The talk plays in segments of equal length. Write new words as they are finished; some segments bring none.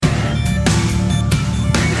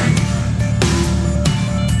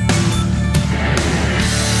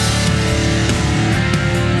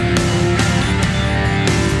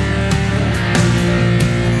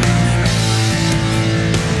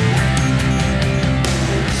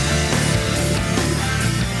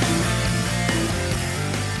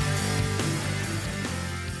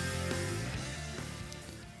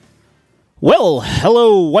Well,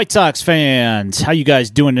 hello, White Sox fans. How you guys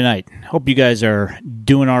doing tonight? Hope you guys are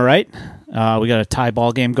doing all right. We got a tie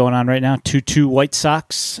ball game going on right now, 2-2 White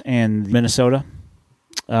Sox and Minnesota.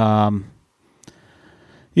 So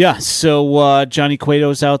Johnny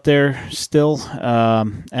Cueto's out there still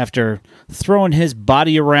after throwing his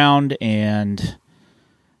body around and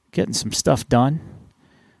getting some stuff done.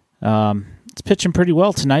 It's pitching pretty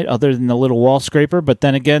well tonight, other than the little wall scraper. But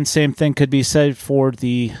then again, same thing could be said for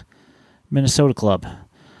the Minnesota club.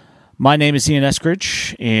 My name is Ian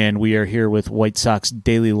Eskridge, and we are here with White Sox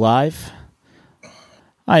Daily Live.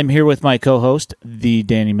 I am here with my co-host, the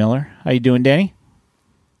Danny Miller. How you doing, Danny?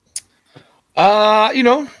 About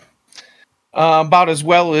as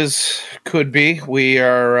well as could be. We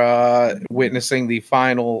are witnessing the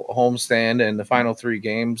final homestand and the final three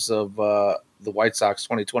games of the White Sox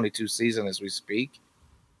 2022 season as we speak.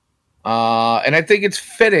 And I think it's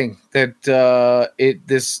fitting that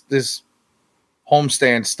this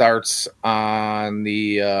homestand starts on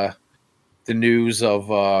the news of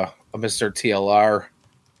Mr. TLR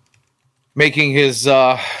making his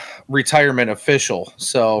retirement official.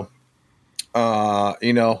 So,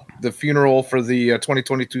 the funeral for the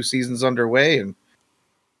 2022 season's underway, and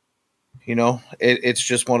it's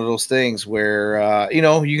just one of those things where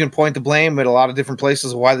you can point the blame at a lot of different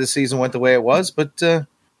places of why this season went the way it was, but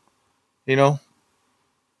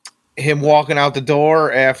him walking out the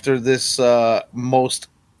door after this most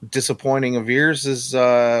disappointing of years is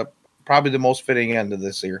probably the most fitting end of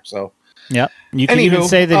this year. So, yeah, you can even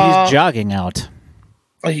say that he's jogging out.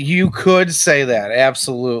 You could say that,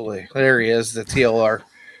 absolutely. There he is, the TLR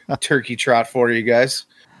turkey trot for you guys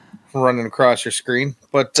running across your screen.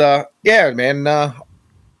 But man,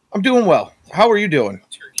 I'm doing well. How are you doing?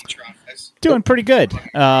 Turkey trot, guys. Doing pretty good.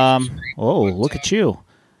 Look at you.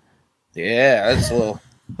 Yeah, that's a little.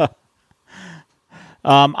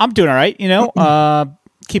 I'm doing all right.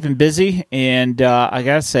 Keeping busy, and I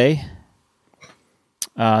gotta say,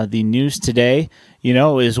 the news today,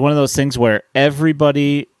 is one of those things where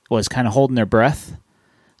everybody was kind of holding their breath,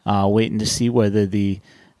 waiting to see whether the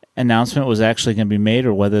announcement was actually going to be made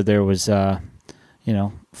or whether there was,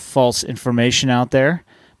 false information out there.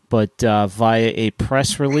 But via a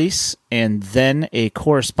press release and then a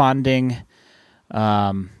corresponding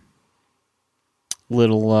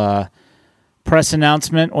little press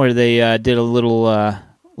announcement where they did a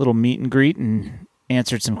little meet and greet and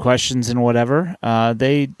answered some questions and whatever,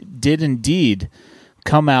 they did indeed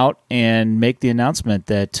come out and make the announcement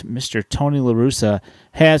that Mr. Tony La Russa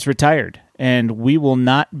has retired, and we will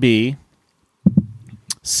not be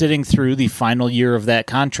sitting through the final year of that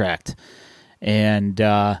contract. And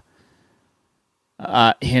I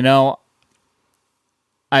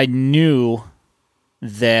knew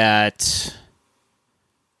that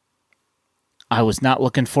I was not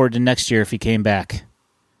looking forward to next year if he came back.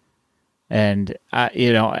 And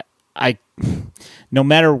I no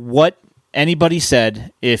matter what anybody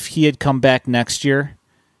said, if he had come back next year,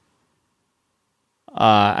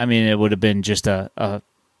 it would have been just a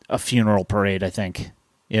funeral parade, I think.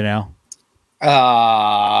 Yeah.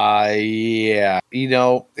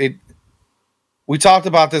 We talked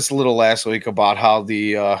about this a little last week about how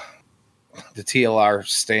the TLR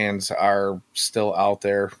stands are still out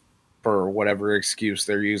there for whatever excuse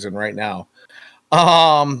they're using right now.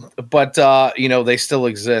 But they still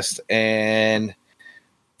exist, and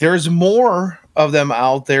there's more of them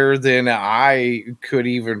out there than I could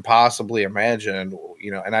even possibly imagine,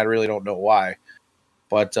 and I really don't know why,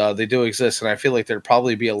 but they do exist. And I feel like there'd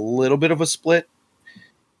probably be a little bit of a split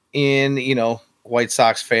in, White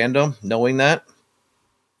Sox fandom, knowing that.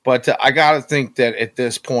 But I got to think that at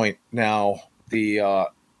this point now, the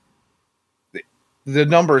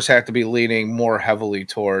numbers have to be leaning more heavily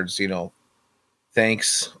towards,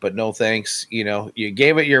 thanks, but no thanks. You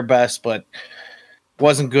gave it your best, but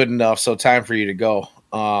wasn't good enough, so time for you to go.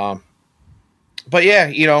 But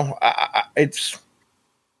yeah,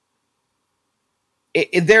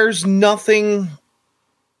 there's nothing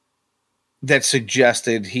that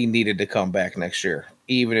suggested he needed to come back next year,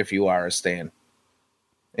 even if you are a stan.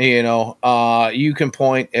 You can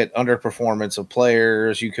point at underperformance of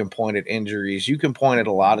players, you can point at injuries, you can point at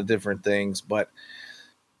a lot of different things, but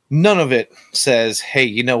none of it says, hey,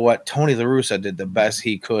 you know what? Tony La Russa did the best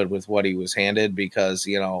he could with what he was handed, because,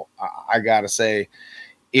 I got to say,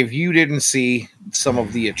 if you didn't see some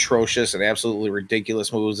of the atrocious and absolutely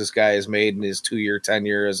ridiculous moves this guy has made in his 2-year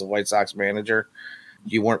tenure as a White Sox manager,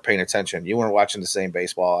 you weren't paying attention. You weren't watching the same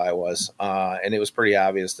baseball I was. And it was pretty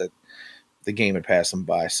obvious that the game had passed him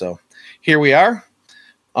by. So here we are.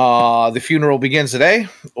 The funeral begins today,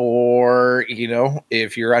 or,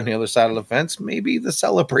 if you're on the other side of the fence, maybe the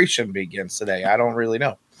celebration begins today. I don't really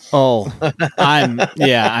know. Oh,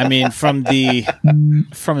 I mean, from the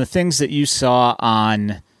things that you saw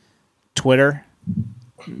on Twitter,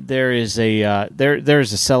 there's a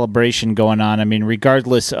celebration going on. I mean,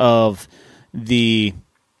 regardless of the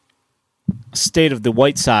state of the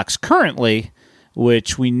White Sox currently,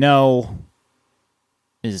 which we know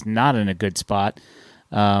is not in a good spot.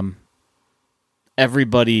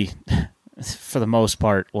 Everybody, for the most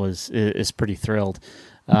part, is pretty thrilled.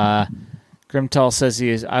 Grimtall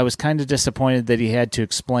says I was kind of disappointed that he had to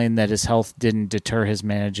explain that his health didn't deter his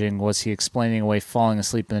managing. Was he explaining away falling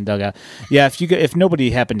asleep in the dugout? Yeah, if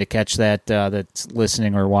nobody happened to catch that that's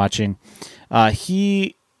listening or watching,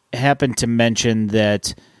 he happened to mention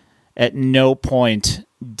that at no point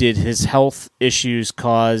did his health issues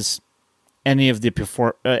cause any of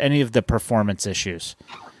the performance issues,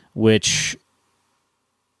 which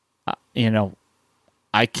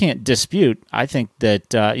I can't dispute. I think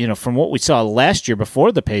that from what we saw last year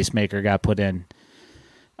before the pacemaker got put in,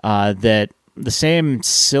 that the same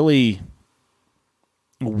silly,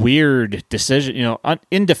 weird decision,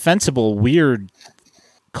 indefensible, weird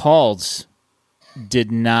calls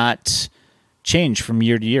did not change from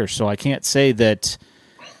year to year. So I can't say that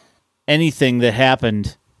anything that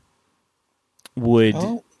happened would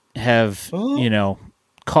have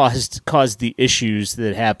caused the issues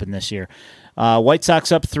that happened this year. White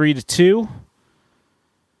Sox up 3-2.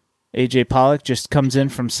 AJ Pollock just comes in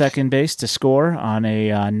from second base to score on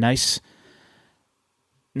a nice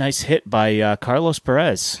hit by Carlos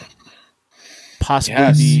Perez.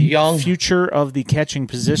 Possibly the future of the catching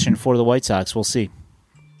position for the White Sox. We'll see.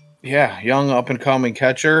 Yeah, young up-and-coming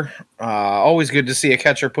catcher. Always good to see a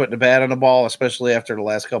catcher putting a bat on the ball, especially after the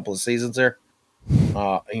last couple of seasons there.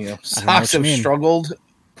 Sox have struggled.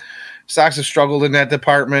 Sox have struggled in that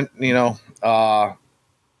department. You got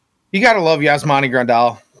to love Yasmani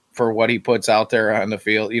Grandal for what he puts out there on the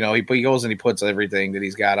field. He goes and he puts everything that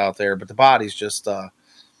he's got out there, but the body's just the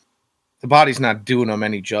body's not doing him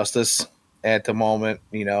any justice at the moment.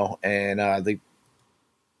 And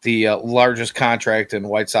the largest contract in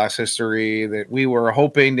White Sox history that we were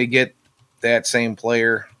hoping to get that same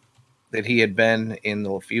player that he had been in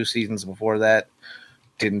the few seasons before that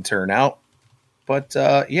didn't turn out. But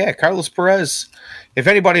Carlos Perez. If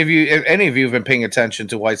any of you have been paying attention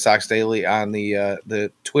to White Sox Daily on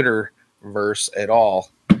the Twitter verse at all,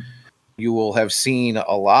 you will have seen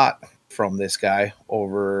a lot from this guy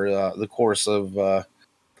over the course of the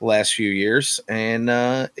last few years,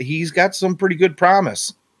 and he's got some pretty good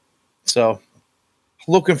promise. So,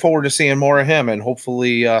 looking forward to seeing more of him, and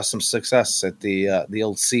hopefully some success at the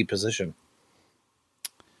old C position.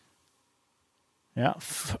 Yeah,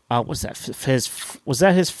 was that his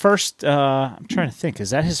first? I'm trying to think. Is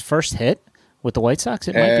that his first hit with the White Sox?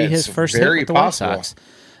 It might be his first hit with the White Sox.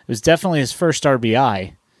 It was definitely his first RBI.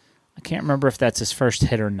 I can't remember if that's his first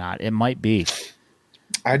hit or not. It might be.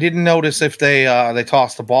 I didn't notice if they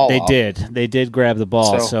tossed the ball. They did grab the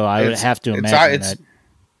ball, so I would have to imagine that.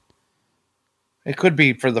 It could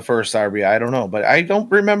be for the first RBI. I don't know, but I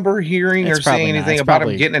don't remember hearing or seeing anything about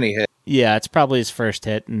him getting any hit. Yeah, it's probably his first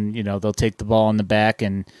hit, and they'll take the ball in the back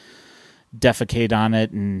and defecate on it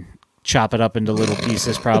and chop it up into little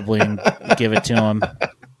pieces, probably, and give it to him.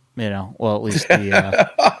 Well, at least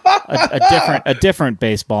a different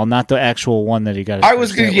baseball, not the actual one that he got. I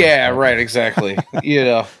was good. Yeah, right, exactly.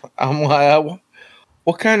 I'm like,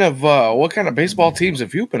 what kind of baseball teams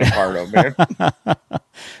have you been a part of, man?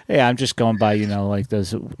 Yeah, I'm just going by, like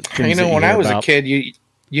those. Things when I was a kid, you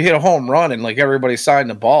hit a home run and like everybody signed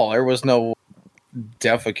the ball. There was no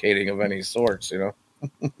defecating of any sorts,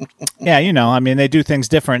 Yeah, I mean, they do things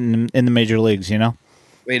different in the major leagues,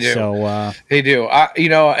 They do. So they do.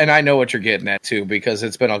 And I know what you're getting at too, because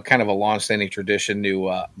it's been a kind of a long-standing tradition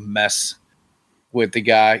to mess with the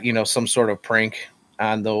guy. Some sort of prank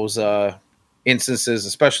on those instances,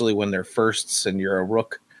 especially when they're firsts and you're a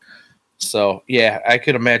rook. So yeah, I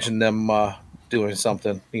could imagine them doing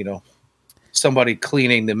something. Somebody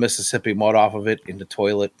cleaning the Mississippi mud off of it in the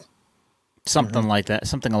toilet. Something like that.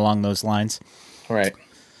 Something along those lines. Right.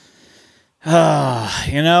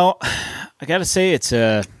 I got to say it's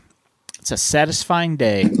a satisfying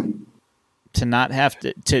day to not have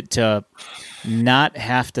to not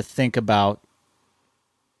have to think about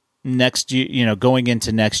next year, going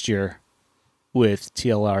into next year with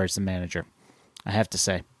TLR as the manager. I have to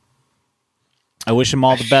say. I wish him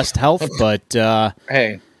all the best health, but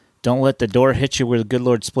hey, don't let the door hit you where the good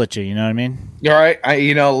Lord split you. You know what I mean? You're right.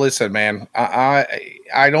 Listen, man,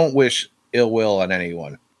 I don't wish ill will on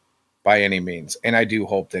anyone. by any means. And I do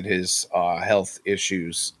hope that his health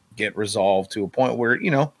issues get resolved to a point where,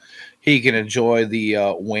 he can enjoy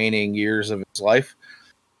the waning years of his life.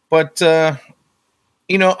 But,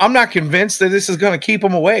 I'm not convinced that this is going to keep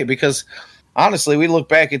him away because, honestly, we look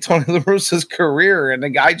back at Tony La Russa's career and the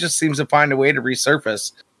guy just seems to find a way to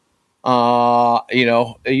resurface.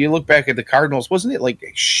 You look back at the Cardinals, wasn't it like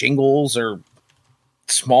shingles or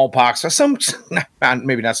smallpox or some,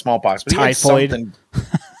 maybe not smallpox, but typhoid.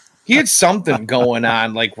 He had something going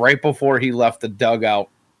on like right before he left the dugout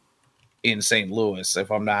in St. Louis,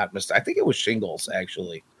 if I'm not mistaken. I think it was shingles,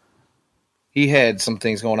 actually. He had some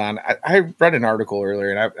things going on. I read an article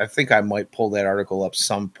earlier, and I think I might pull that article up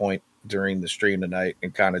some point during the stream tonight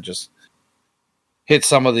and kind of just hit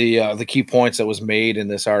some of the key points that was made in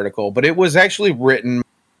this article. But it was actually written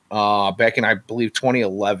back in, I believe,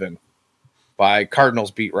 2011 by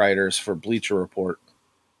Cardinals beat writers for Bleacher Report.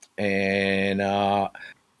 And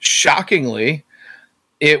shockingly,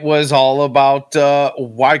 it was all about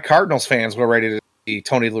why Cardinals fans were ready to see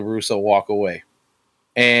Tony La Russa walk away.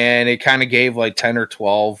 And it kind of gave like 10 or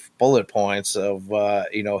 12 bullet points of,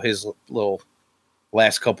 his little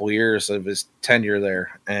last couple years of his tenure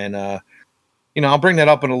there. And, I'll bring that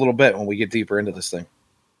up in a little bit when we get deeper into this thing.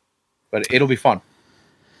 But it'll be fun.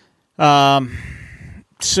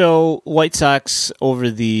 So White Sox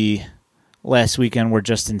over the last weekend were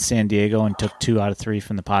just in San Diego and took 2 out of 3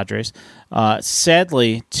 from the Padres.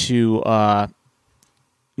 Sadly, to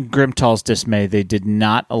Grimtall's dismay, they did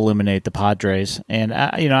not eliminate the Padres. And,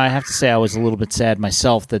 I have to say I was a little bit sad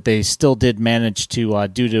myself that they still did manage to,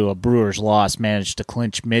 due to a Brewers loss, manage to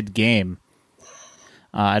clinch mid-game.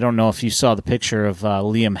 I don't know if you saw the picture of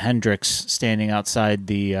Liam Hendricks standing outside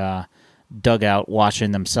the dugout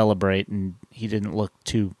watching them celebrate, and he didn't look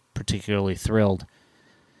too particularly thrilled.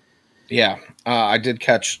 Yeah, I did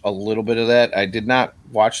catch a little bit of that. I did not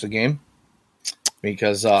watch the game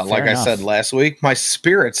because, like I said last week, my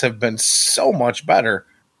spirits have been so much better.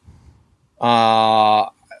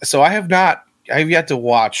 So I have yet to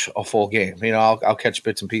watch a full game. I'll catch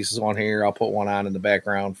bits and pieces on here. I'll put one on in the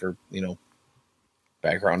background for,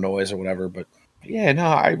 background noise or whatever. But yeah, no,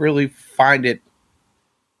 I really find it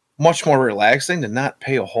much more relaxing to not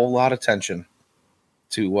pay a whole lot of attention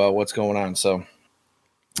to what's going on. So,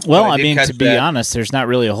 well, to be honest, there's not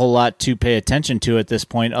really a whole lot to pay attention to at this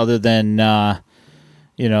point other than,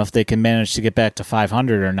 if they can manage to get back to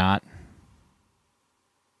 500 or not.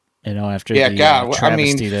 After the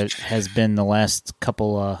travesty that has been the last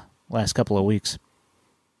couple of weeks.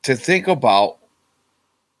 To think about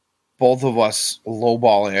both of us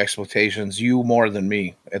lowballing expectations, you more than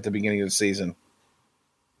me at the beginning of the season.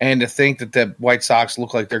 And to think that the White Sox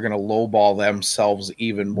look like they're going to lowball themselves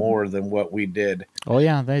even more than what we did. Oh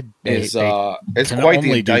yeah, it's quite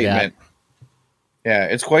the indictment. Yeah,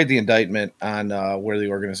 it's quite the indictment on where the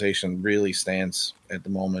organization really stands at the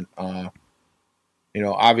moment.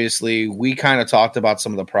 Obviously, we kind of talked about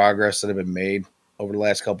some of the progress that have been made over the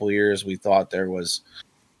last couple of years. We thought there was,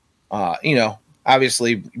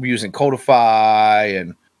 obviously using Codify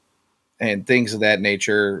and things of that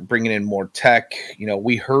nature, bringing in more tech.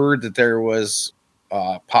 We heard that there was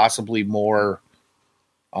possibly more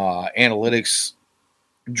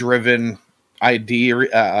analytics-driven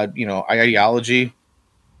ideology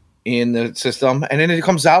in the system. And then it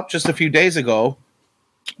comes out just a few days ago,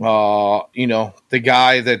 the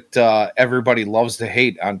guy that everybody loves to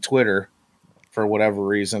hate on Twitter for whatever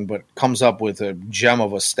reason, but comes up with a gem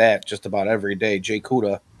of a stat just about every day. Jay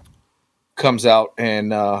Kuda comes out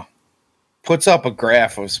and puts up a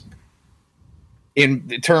graph of, in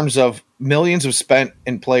terms of millions of spent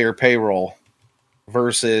in player payroll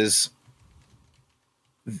versus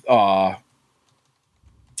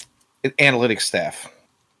analytics staff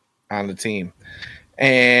on the team.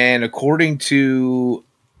 And according to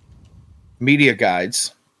media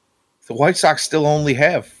guides, the White Sox still only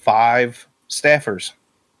have 5 staffers.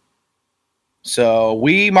 So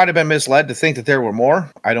we might have been misled to think that there were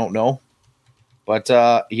more. I don't know. But,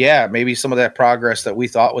 maybe some of that progress that we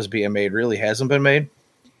thought was being made really hasn't been made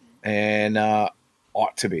and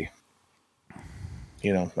ought to be.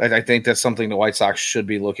 I think that's something the White Sox should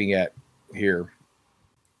be looking at here.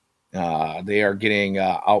 They are getting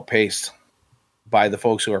outpaced by the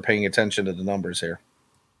folks who are paying attention to the numbers here.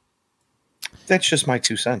 That's just my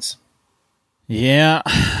 2 cents. Yeah,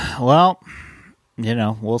 well,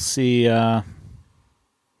 we'll see. We'll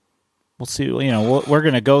see. We're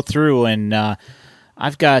going to go through, and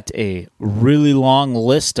I've got a really long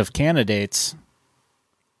list of candidates,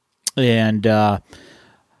 and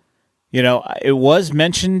it was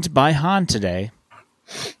mentioned by Hahn today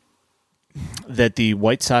that the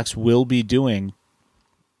White Sox will be doing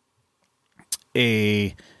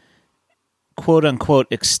a quote-unquote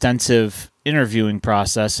extensive interviewing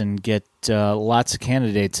process and get lots of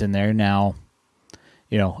candidates in there. Now,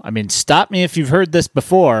 stop me if you've heard this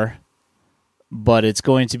before, but it's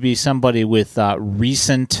going to be somebody with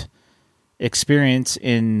recent experience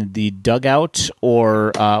in the dugout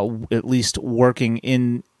or at least working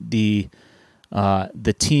in the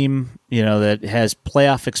team, that has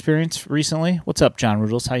playoff experience recently. What's up, John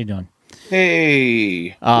Rudels? How you doing?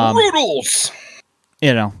 Hey, Rudels!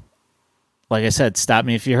 Like I said, stop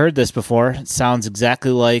me if you heard this before. It sounds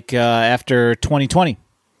exactly like after 2020.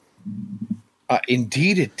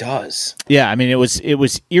 Indeed, it does. Yeah, I mean, it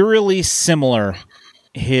was eerily similar.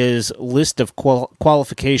 His list of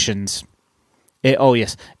qualifications.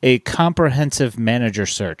 A comprehensive manager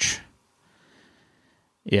search.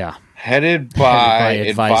 Yeah. Headed by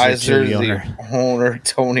advisor the owner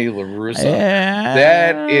Tony La Russa.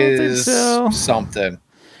 That is something.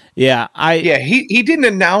 Yeah, he didn't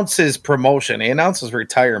announce his promotion. He announced his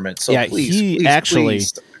retirement. So yeah,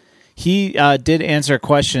 please. He did answer a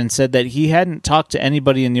question and said that he hadn't talked to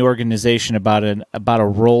anybody in the organization about a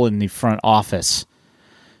role in the front office.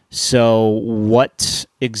 So what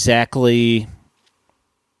exactly,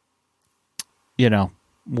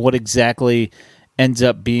 ends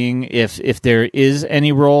up being, if there is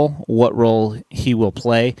any role, what role he will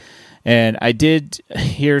play. And I did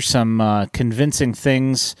hear some convincing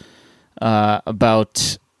things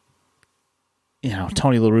about,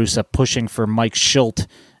 Tony La Russa pushing for Mike Schilt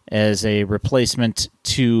as a replacement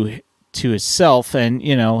to himself, and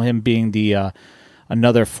him being the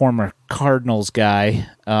another former Cardinals guy.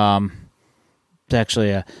 It's actually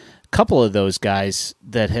a couple of those guys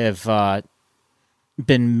that have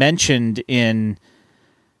been mentioned in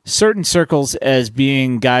certain circles as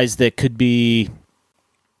being guys that could be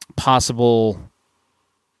possible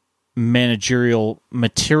managerial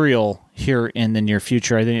material here in the near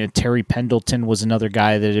future. I think Terry Pendleton was another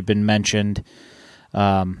guy that had been mentioned.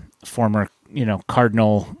 Former,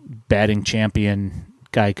 Cardinal batting champion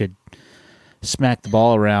guy, could smack the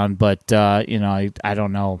ball around, but I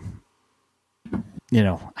don't know,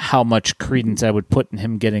 how much credence I would put in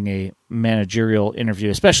him getting a managerial interview,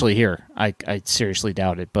 especially here. I seriously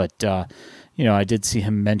doubt it, but I did see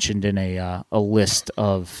him mentioned in a list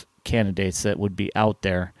of candidates that would be out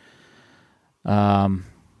there.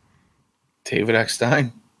 David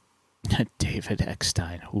Eckstein. David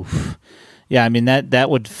Eckstein. Oof. Yeah, I mean that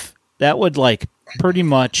would like pretty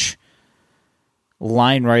much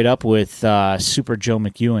line right up with Super Joe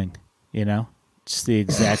McEwing. It's the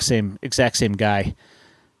exact same guy.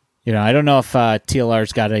 I don't know if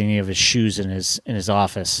TLR's got any of his shoes in his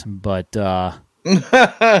office, but I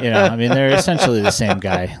mean, they're essentially the same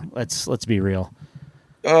guy. Let's be real.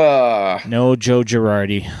 No Joe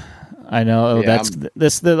Girardi. I know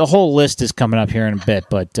the whole list is coming up here in a bit,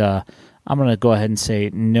 but I'm going to go ahead and say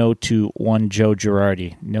no to one Joe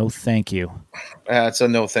Girardi. No, thank you. That's a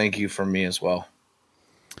no, thank you from me as well.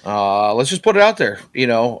 Let's just put it out there.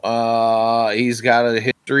 He's got a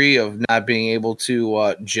history of not being able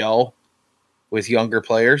to gel with younger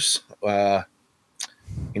players.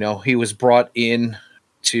 He was brought in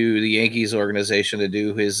to the Yankees organization to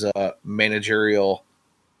do his managerial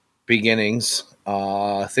beginnings,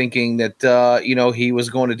 thinking that, he was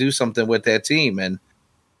going to do something with that team. And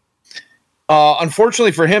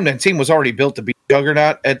unfortunately for him, that team was already built to be a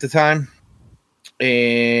juggernaut at the time.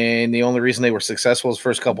 And the only reason they were successful his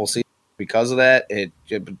first couple of seasons because of that,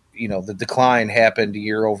 the decline happened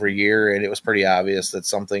year over year, and it was pretty obvious that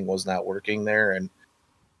something was not working there. And,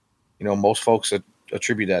 most folks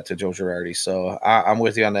attribute that to Joe Girardi. So I'm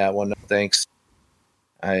with you on that one. No, thanks.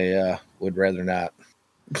 I would rather not.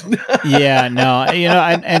 Yeah, no,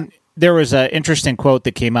 and there was an interesting quote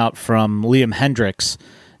that came out from Liam Hendriks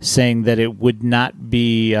saying that it would not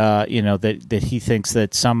be, that he thinks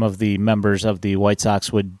that some of the members of the White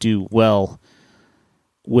Sox would do well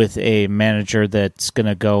with a manager that's going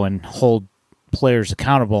to go and hold players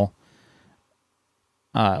accountable.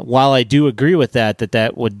 While I do agree with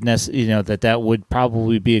that would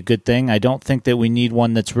probably be a good thing, I don't think that we need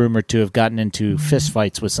one that's rumored to have gotten into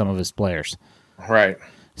fistfights with some of his players. Right.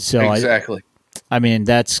 So exactly. I mean,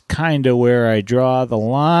 that's kind of where I draw the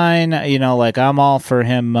line. I'm all for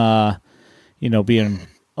him, being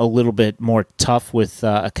a little bit more tough with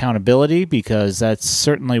accountability, because that's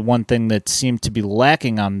certainly one thing that seemed to be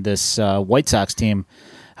lacking on this White Sox team.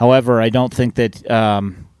 However, I don't think that,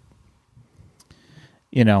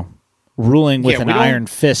 ruling with an iron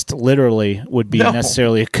fist literally would be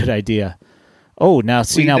necessarily a good idea. Oh, now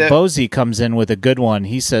Bozy comes in with a good one.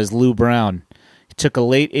 He says Lou Brown. took a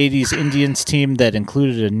late 80s Indians team that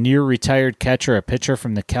included a near-retired catcher, a pitcher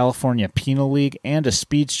from the California Penal League, and a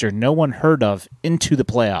speedster no one heard of into the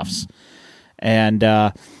playoffs. And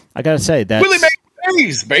I got to say, that's... Willie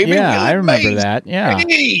Mays, baby. Yeah, Willie I remember Mays. that. Yeah.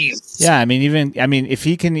 Mays. Yeah, I mean, if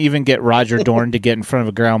he can even get Roger Dorn to get in front of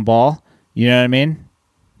a ground ball, you know what I mean?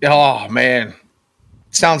 Oh, man.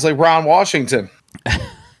 Sounds like Ron Washington.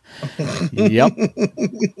 Yep.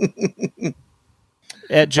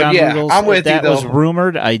 At John Rudolph's, I'm with that you, though. was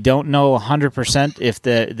rumored. I don't know 100% if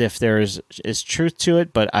there is truth to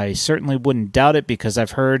it, but I certainly wouldn't doubt it because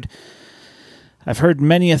I've heard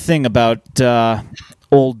many a thing about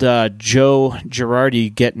old Joe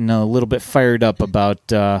Girardi getting a little bit fired up about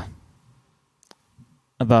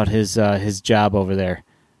his job over there.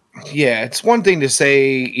 Yeah, it's one thing to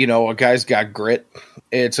say, a guy's got grit.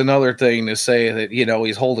 It's another thing to say that,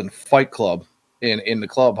 he's holding Fight Club in the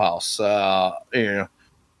clubhouse.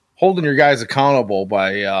 Holding your guys accountable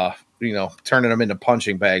by, turning them into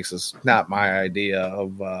punching bags is not my idea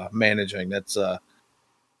of managing. That's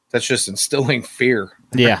just instilling fear.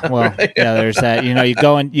 Yeah, well, yeah, there's that.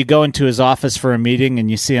 You go into his office for a meeting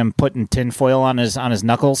and you see him putting tinfoil on his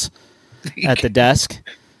knuckles at the desk.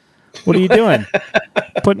 What are you doing?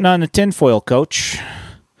 Putting on the tinfoil, coach.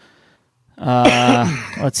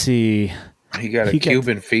 Let's see. He got a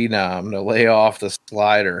Cuban phenom to lay off the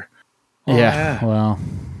slider. Well,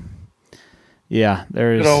 yeah,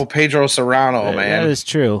 there's good old Pedro Serrano, man. That is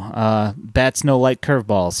true. Bats no like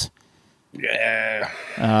curveballs. Yeah.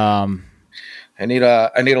 I need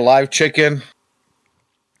a live chicken.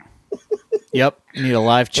 Yep, need a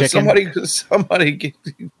live chicken. Somebody eat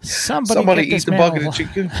the bucket of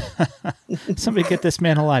chicken. Somebody get this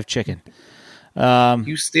man a live chicken.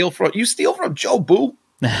 You steal from Joe Boo.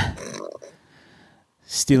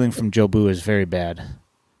 Stealing from Joe Boo is very bad.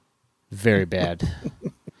 Very bad.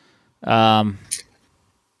 Yeah,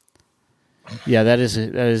 that is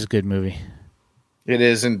a good movie. It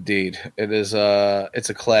is indeed. It is it's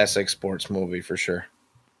a classic sports movie for sure.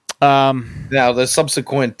 Now the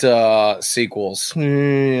subsequent sequels,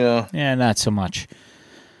 yeah, not so much.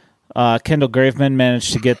 Kendall Graveman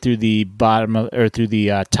managed to get through the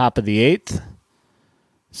top of the eighth.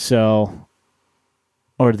 So,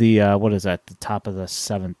 or the what is that? The top of the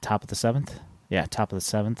seventh? Top of the seventh? Yeah, top of the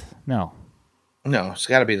seventh. No, it's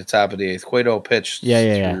got to be the top of the eighth. Cueto pitched.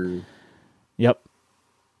 Yeah. Yep.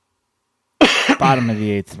 Bottom of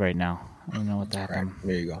the eighth right now. I don't know what that happened. Right,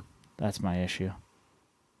 there you go. That's my issue.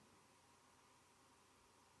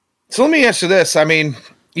 So let me ask you this. I mean,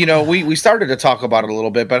 we started to talk about it a little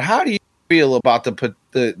bit, but how do you feel about the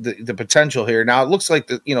potential here? Now it looks like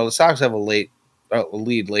the Sox have a lead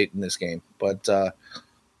late in this game, but the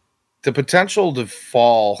potential to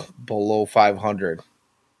fall below 500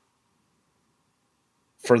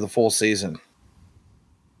 for the full season.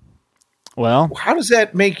 Well, how does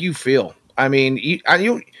that make you feel? I mean,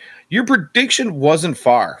 your prediction wasn't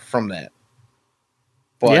far from that.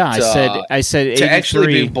 But, yeah, I said 83. To actually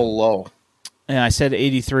be below. Yeah, I said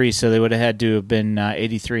 83, so they would have had to have been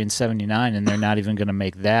 83 and 79, and they're not even going to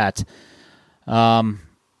make that.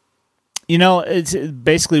 It's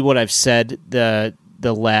basically what I've said the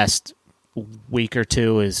last week or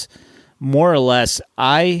two is more or less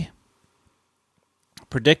I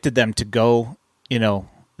predicted them to go,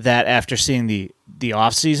 that after seeing the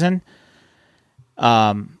offseason.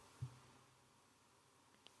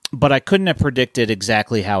 But I couldn't have predicted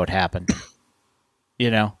exactly how it happened.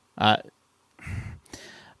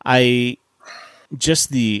 I just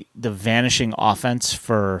the vanishing offense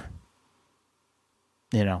for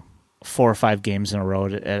 4 or 5 games in a row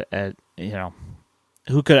at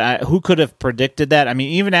who could have predicted that? I mean,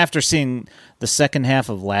 even after seeing the second half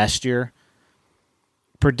of last year,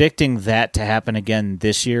 predicting that to happen again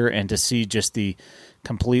this year and to see just the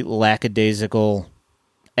complete lackadaisical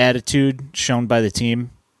attitude shown by the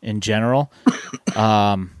team in general,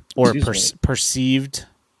 or perceived,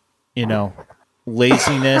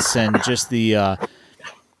 laziness and just the,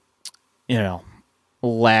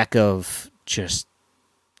 lack of just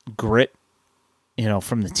grit,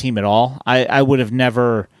 from the team at all. I would have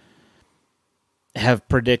never have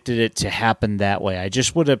predicted it to happen that way. I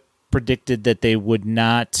just would have predicted that they would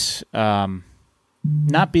not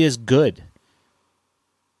be as good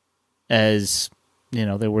as,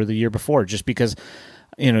 they were the year before, just because,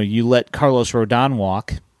 you let Carlos Rodon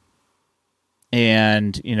walk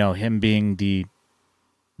and, him being the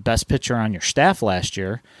best pitcher on your staff last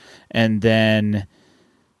year, and then,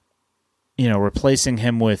 replacing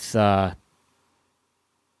him with,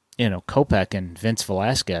 Kopech and Vince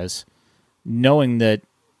Velasquez, knowing that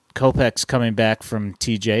Kopech's coming back from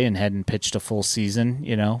TJ and hadn't pitched a full season,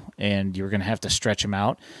 and you were going to have to stretch him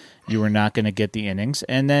out. You were not going to get the innings.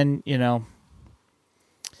 And then,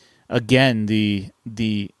 again,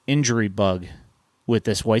 the injury bug with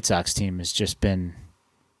this White Sox team has just been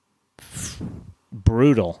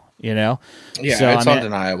brutal, Yeah, so, it's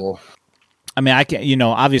undeniable. I mean, I can,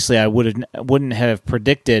 obviously I wouldn't have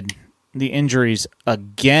predicted the injuries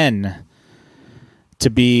again to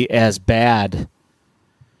be as bad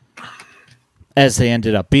as they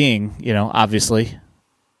ended up being, obviously.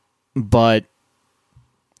 But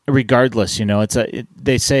regardless,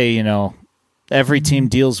 they say, every team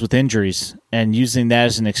deals with injuries, and using that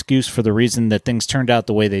as an excuse for the reason that things turned out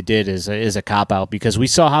the way they did is a cop-out, because we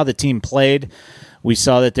saw how the team played. We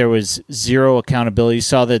saw that there was zero accountability. We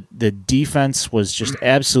saw that the defense was just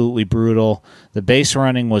absolutely brutal. The base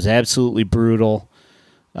running was absolutely brutal.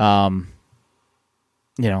 That,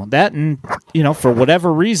 and, for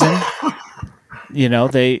whatever reason,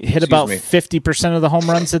 they hit about 50% of the home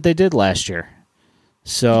runs that they did last year.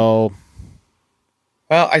 So,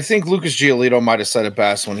 well, I think Lucas Giolito might have said it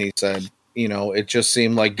best when he said, it just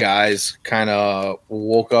seemed like guys kind of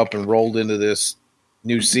woke up and rolled into this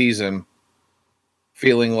new season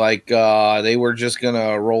feeling like they were just going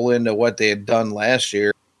to roll into what they had done last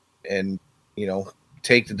year and,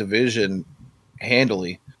 take the division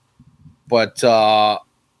handily. But,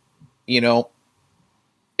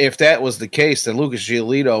 if that was the case, then Lucas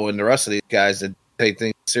Giolito and the rest of these guys that take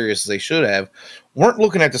things serious as they should have weren't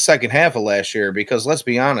looking at the second half of last year, because let's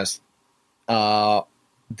be honest, that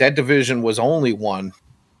division was only won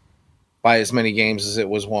by as many games as it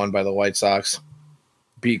was won by the White Sox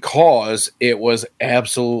because it was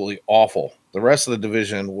absolutely awful. The rest of the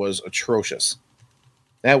division was atrocious.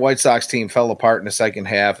 That White Sox team fell apart in the second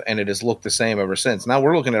half, and it has looked the same ever since. Now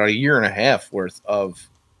we're looking at a year and a half worth of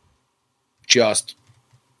just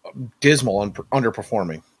dismal and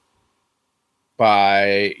underperforming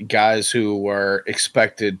by guys who were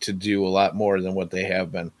expected to do a lot more than what they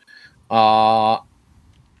have been. I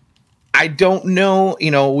don't know.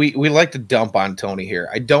 We like to dump on Tony here.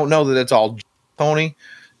 I don't know that it's all Tony,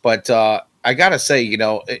 but I got to say,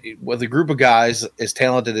 with a group of guys as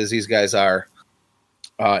talented as these guys are,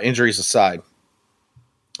 injuries aside,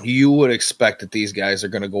 you would expect that these guys are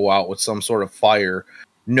going to go out with some sort of fire,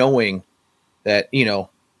 knowing that,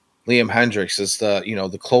 Liam Hendricks is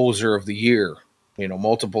the closer of the year,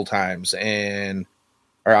 multiple times, the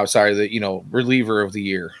reliever of the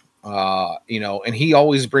year, and he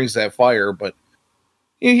always brings that fire, but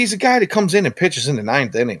he's a guy that comes in and pitches in the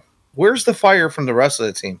ninth inning. Where's the fire from the rest of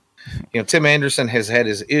the team? Tim Anderson has had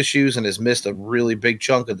his issues and has missed a really big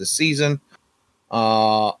chunk of the season.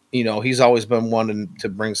 He's always been one to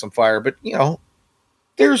bring some fire, but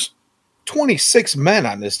there's 26 men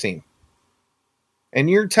on this team. And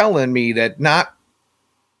you're telling me that not,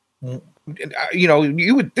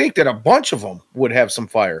 you would think that a bunch of them would have some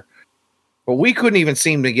fire, but we couldn't even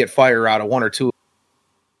seem to get fire out of one or two.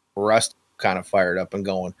 The rest kind of fired up and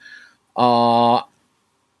going.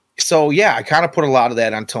 So yeah, I kind of put a lot of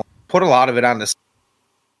that on Tony. Put a lot of it on this.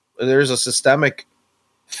 There's a systemic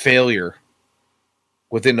failure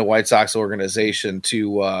within the White Sox organization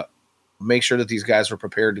to make sure that these guys were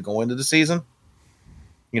prepared to go into the season.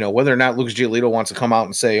 Whether or not Lucas Giolito wants to come out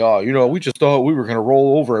and say, we just thought we were going to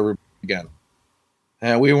roll over everybody again.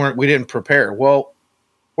 And we didn't prepare. Well,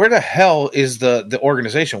 where the hell is the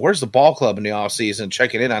organization? Where's the ball club in the offseason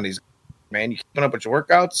checking in on these, man? You keeping up with your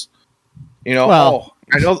workouts?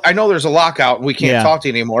 I know there's a lockout and we can't talk to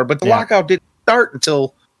you anymore, but the lockout didn't start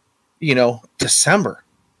until, December.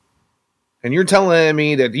 And you're telling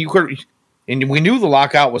me that you could, and we knew the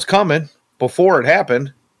lockout was coming before it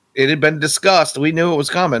happened. It had been discussed. We knew it was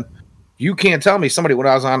coming. You can't tell me somebody when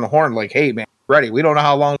I was on the horn like, hey, man, ready. We don't know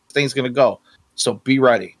how long this thing's going to go. So be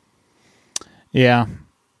ready. Yeah.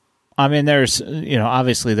 I mean, there's,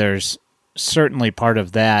 obviously there's certainly part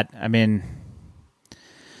of that. I mean,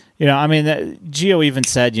 Gio even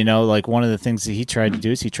said, like one of the things that he tried to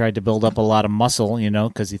do is he tried to build up a lot of muscle,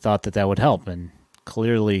 because he thought that would help. And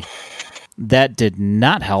clearly that did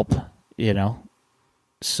not help,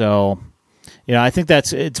 So, I think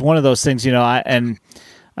it's one of those things,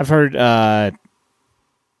 I've heard, I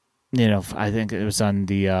think it was on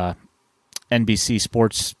the NBC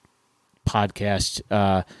Sports podcast,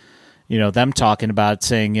 them talking about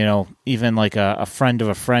saying, even like a friend of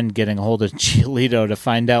a friend getting a hold of Giolito to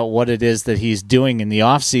find out what it is that he's doing in the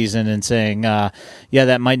off season and saying,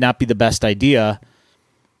 that might not be the best idea.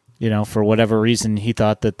 For whatever reason, he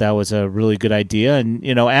thought that was a really good idea. And,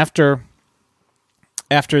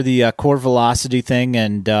 after the core velocity thing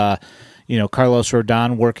and, Carlos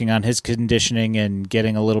Rodon working on his conditioning and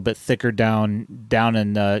getting a little bit thicker down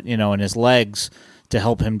in in his legs to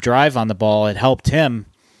help him drive on the ball. It helped him.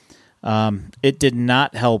 It did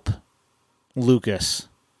not help Lucas.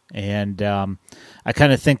 And I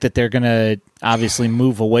kind of think that they're going to obviously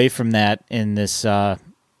move away from that in this, in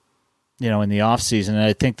the offseason. And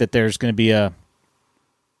I think that there's going to be a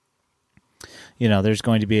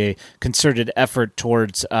concerted effort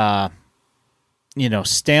towards,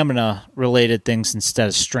 stamina-related things instead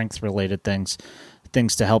of strength-related things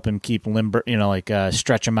to help him keep limber,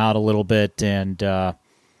 stretch him out a little bit and,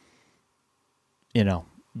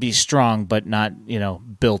 be strong but not,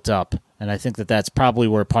 built up. And I think that that's probably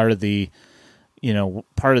where part of the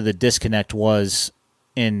disconnect was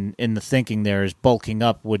in the thinking there is bulking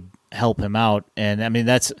up would help him out. And I mean,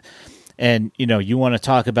 you want to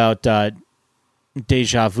talk about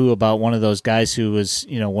deja vu about one of those guys who was,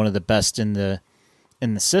 one of the best in the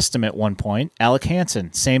system at one point, Alec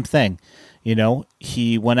Hansen, same thing.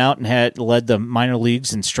 He went out and had led the minor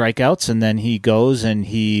leagues in strikeouts, and then he goes and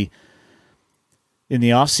in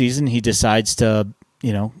the offseason, he decides to,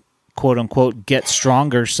 quote unquote, get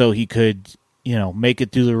stronger so he could, make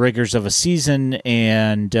it through the rigors of a season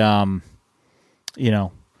and, and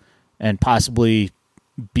possibly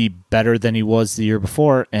be better than he was the year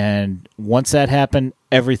before. And once that happened,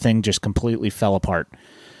 everything just completely fell apart.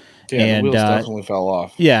 Yeah, and the wheels definitely fell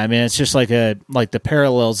off. Yeah, I mean, it's just like the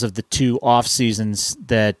parallels of the two off seasons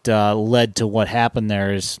that led to what happened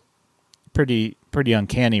there is pretty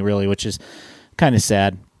uncanny, really, which is kind of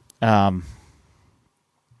sad. Yeah,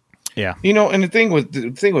 and the thing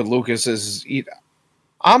with Lucas is,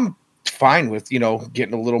 I'm fine with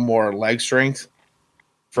getting a little more leg strength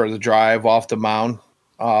for the drive off the mound.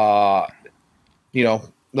 Like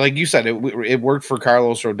you said, it worked for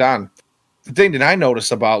Carlos Rodon. The thing that I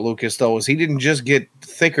noticed about Lucas, though, is he didn't just get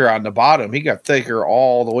thicker on the bottom; he got thicker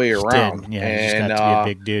all the way around. Yeah, and he's got to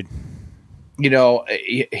be a big dude.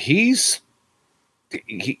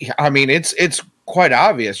 It's quite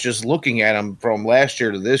obvious just looking at him from last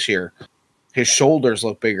year to this year. His shoulders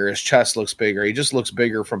look bigger, his chest looks bigger. He just looks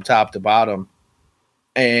bigger from top to bottom.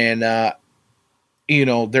 And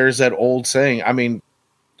there's that old saying. I mean,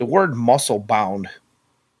 the word muscle bound.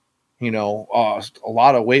 A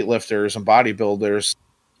lot of weightlifters and bodybuilders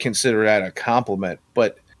consider that a compliment.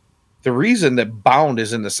 But the reason that bound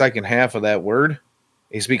is in the second half of that word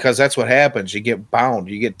is because that's what happens. You get bound.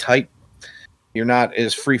 You get tight. You're not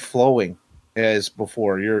as free-flowing as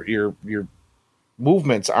before. Your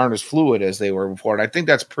movements aren't as fluid as they were before. And I think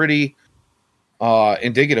that's pretty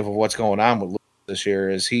indicative of what's going on with Lucas this year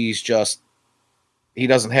is he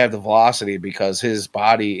doesn't have the velocity because his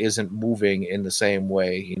body isn't moving in the same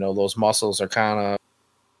way. Those muscles are kind of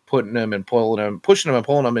pushing him and pulling him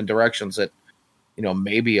in directions that,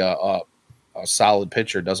 maybe a solid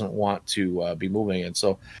pitcher doesn't want to be moving in.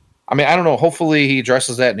 So, I mean, I don't know. Hopefully he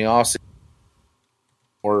addresses that in the offseason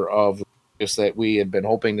or of just that we had been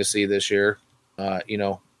hoping to see this year.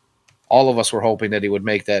 All of us were hoping that he would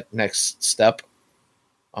make that next step.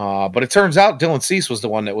 But it turns out Dylan Cease was the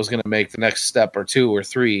one that was going to make the next step or two or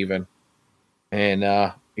three even. And,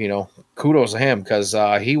 kudos to him because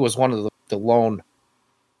he was one of the lone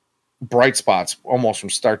bright spots almost from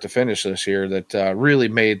start to finish this year that really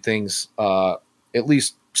made things at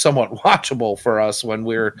least somewhat watchable for us when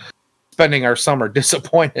we were spending our summer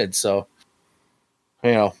disappointed. So,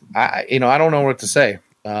 I don't know what to say.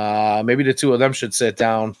 Maybe the two of them should sit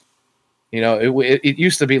down. It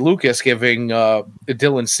used to be Lucas giving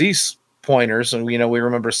Dylan Cease pointers, and we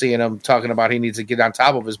remember seeing him talking about he needs to get on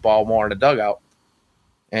top of his ball more in the dugout.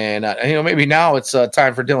 And maybe now it's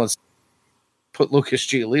time for Dylan to put Lucas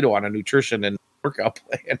Giolito on a nutrition and workout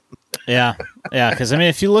plan. Yeah, because I mean,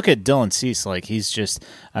 if you look at Dylan Cease, like he's just,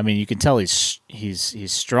 I mean, you can tell he's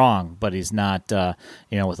strong, but he's not,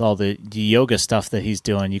 with all the yoga stuff that he's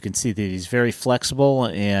doing, you can see that he's very flexible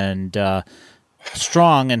and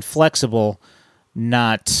strong and flexible,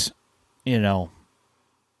 not,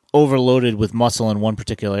 overloaded with muscle in one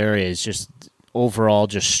particular area. He's just overall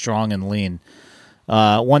just strong and lean.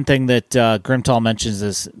 One thing that Grimtall mentions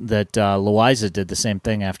is that Loaiza did the same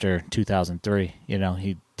thing after 2003.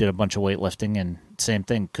 He did a bunch of weightlifting and same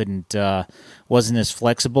thing. Wasn't as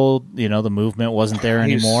flexible. The movement wasn't there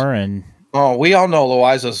anymore. And we all know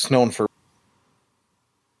Loaiza's known for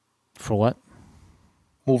what?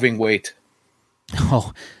 Moving weight.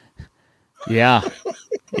 Oh, yeah,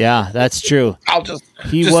 that's true.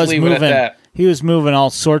 He was leave moving. It at that. He was moving all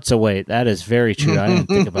sorts of weight. That is very true. I didn't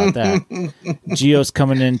think about that. Gio's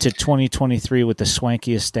coming into 2023 with the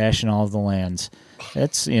swankiest stash in all of the lands.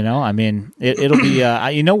 It's, it'll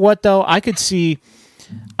be, you know what, though? I could see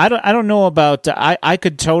I don't know about. I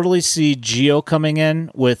could totally see Gio coming in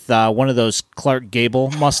with one of those Clark Gable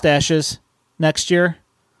mustaches next year.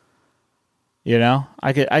 You know,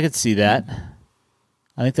 I could see that.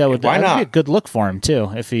 I think that would, Why not? Be a good look for him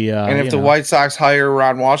too. If he and if the White Sox hire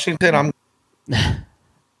Ron Washington, I'm.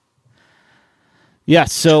 Yeah,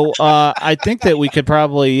 so I think that we could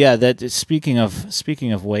probably that speaking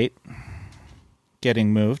of weight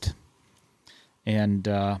getting moved and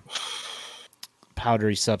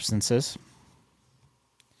powdery substances.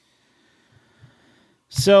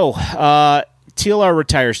 So TLR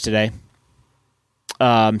retires today.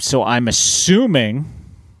 So I'm assuming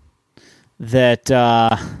that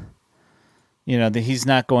that he's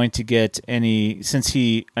not going to get any, since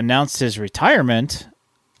he announced his retirement.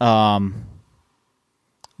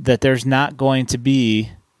 That there's not going to be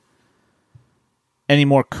any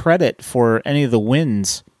more credit for any of the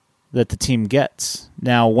wins that the team gets.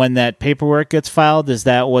 Now, when that paperwork gets filed, is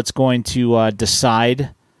that what's going to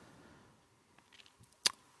decide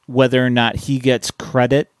whether or not he gets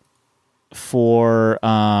credit for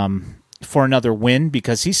another win?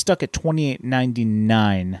 Because he's stuck at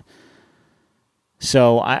 28.99.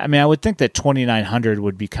 So, I mean, I would think that 2,900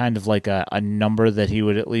 would be kind of like a number that he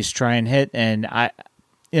would at least try and hit. And I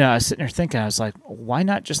was sitting there thinking, I was like, why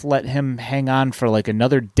not just let him hang on for like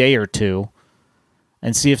another day or two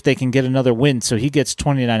and see if they can get another win so he gets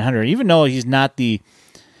 2,900, even though he's not the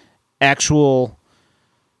actual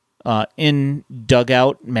in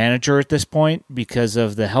dugout manager at this point because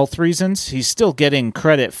of the health reasons. He's still getting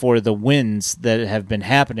credit for the wins that have been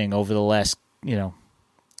happening over the last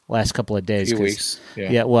couple of days. Few weeks.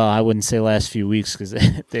 Yeah, well, I wouldn't say last few weeks because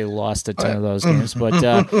they lost a ton of those games. But,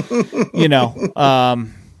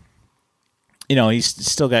 he's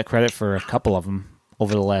still got credit for a couple of them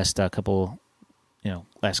over the last couple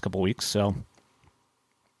weeks. So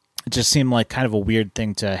it just seemed like kind of a weird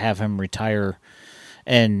thing to have him retire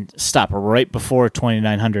and stop right before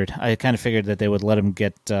 2,900. I kind of figured that they would let him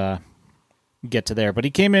get to there. But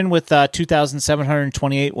he came in with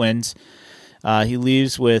 2,728 wins. He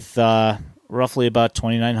leaves with roughly about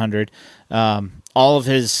 2,900. All of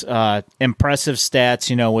his impressive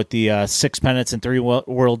stats, with the 6 pennants and 3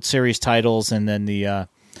 World Series titles, and then the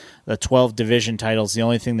 12 division titles. The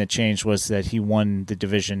only thing that changed was that he won the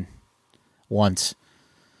division once,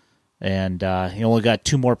 and he only got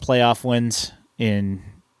 2 more playoff wins in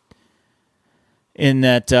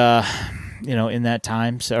that in that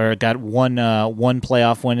time, or got one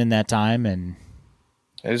playoff win in that time. And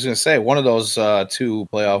I was going to say, one of those 2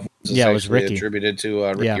 playoff wins is it was Ricky. attributed to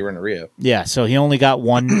Ricky Renneria. Yeah, so he only got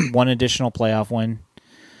one additional playoff win.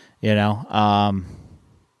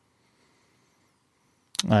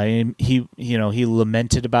 He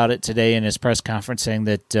lamented about it today in his press conference, saying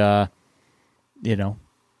that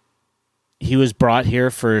he was brought here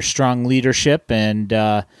for strong leadership and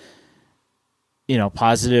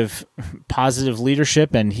positive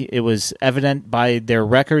leadership, and it was evident by their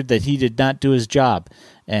record that he did not do his job,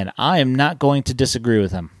 and I am not going to disagree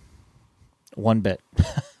with him one bit.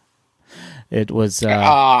 It was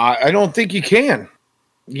I don't think you can.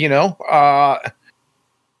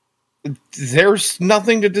 There's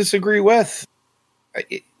nothing to disagree with.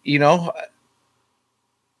 I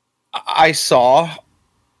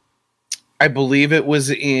believe it was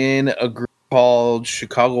in a group called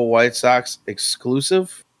Chicago White Sox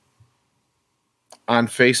Exclusive on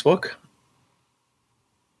Facebook.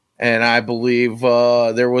 And I believe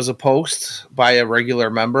there was a post by a regular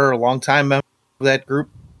member, a longtime member of that group,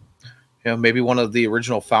 maybe one of the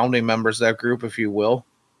original founding members of that group, if you will,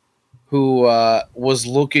 who was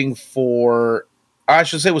looking to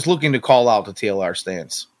call out the TLR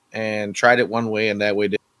stance, and tried it one way and that way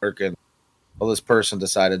didn't work. And this person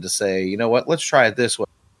decided to say, you know what, let's try it this way.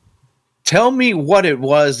 Tell me what it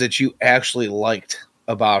was that you actually liked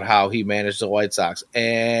about how he managed the White Sox.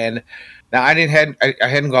 And now I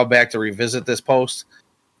hadn't gone back to revisit this post,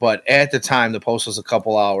 but at the time the post was a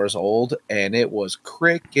couple hours old and it was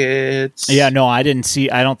crickets. Yeah, no, I don't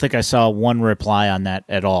think I saw one reply on that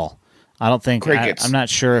at all. I don't think I'm not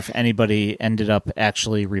sure if anybody ended up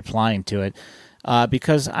actually replying to it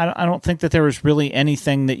because I don't think that there was really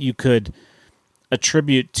anything that you could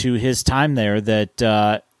attribute to his time there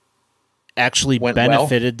that actually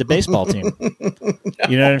benefited the baseball team.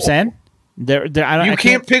 You know what I'm saying? You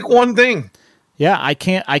can't pick one thing. Yeah, I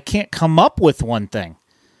can't come up with one thing.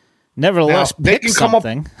 Nevertheless, now, pick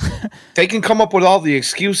something. They can come up with all the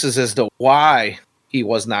excuses as to why he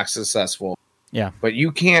was not successful. Yeah, but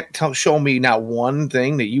you can't show me not one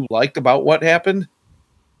thing that you liked about what happened.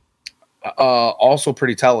 Also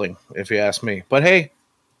pretty telling, if you ask me. But hey,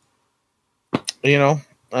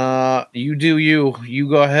 You do you. You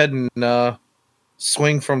go ahead and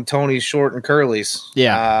swing from Tony's short and curlies.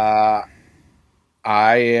 Yeah.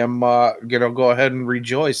 I am going to go ahead and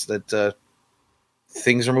rejoice that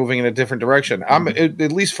things are moving in a different direction. I'm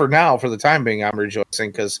at least for now, for the time being, I'm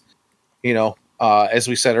rejoicing because, as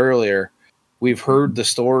we said earlier, we've heard the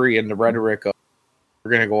story and the rhetoric of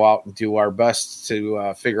we're going to go out and do our best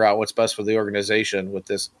to figure out what's best for the organization with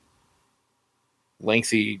this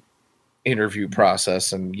lengthy interview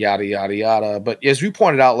process and yada, yada, yada. But as we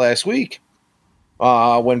pointed out last week,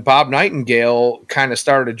 when Bob Nightingale kind of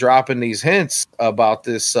started dropping these hints about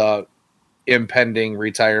this impending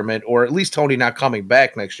retirement, or at least Tony not coming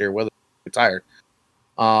back next year, whether he's retired,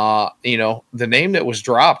 the name that was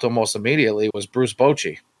dropped almost immediately was Bruce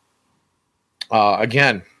Bochy.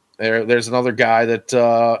 Again, there's another guy that,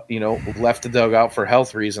 left the dugout for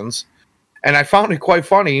health reasons. And I found it quite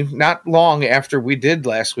funny, not long after we did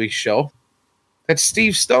last week's show, that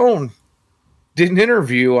Steve Stone did an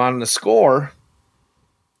interview on the Score.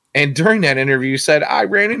 And during that interview said, I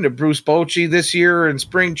ran into Bruce Bochy this year in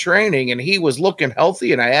spring training, and he was looking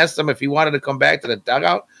healthy. And I asked him if he wanted to come back to the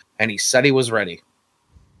dugout, and he said he was ready.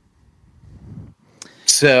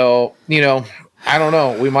 So, I don't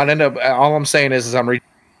know. We might end up, all I'm saying is I'm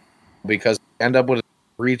because we end up with a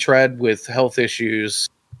retread with health issues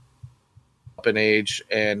up in age.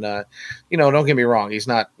 And, don't get me wrong. He's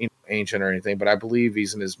not ancient or anything, but I believe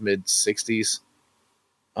he's in his mid 60s.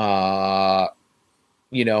 And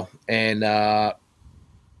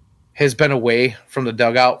has been away from the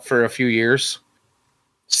dugout for a few years.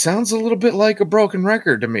 Sounds a little bit like a broken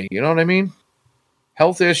record to me. You know what I mean?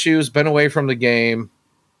 Health issues, been away from the game,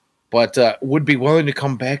 but would be willing to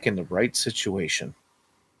come back in the right situation.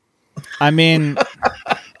 I mean,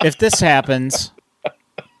 if this happens,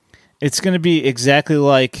 it's going to be exactly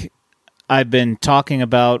like I've been talking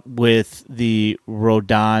about with the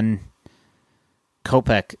Rodon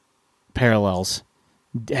Kopech parallels.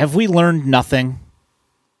 Have we learned nothing?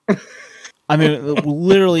 I mean,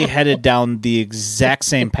 literally headed down the exact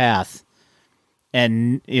same path.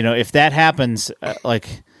 And, if that happens,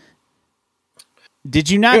 did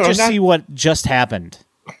you not see what just happened?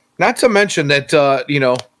 Not to mention that,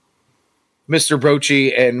 Mr.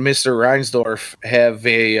 Bochy and Mr. Reinsdorf have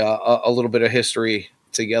a little bit of history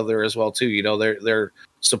together as well, too. They're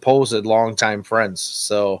supposed longtime friends.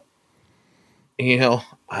 So,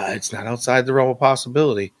 it's not outside the realm of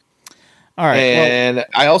possibility. All right. And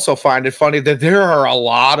I also find it funny that there are a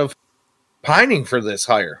lot of pining for this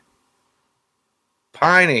hire.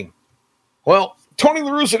 Pining. Well, Tony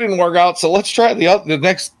La Russa didn't work out, so let's try the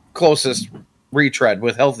next closest retread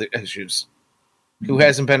with health issues who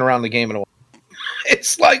hasn't been around the game in a while.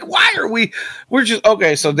 It's like, why are we're just,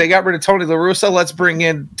 okay, so they got rid of Tony La Russa. Let's bring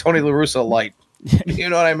in Tony La Russa light. You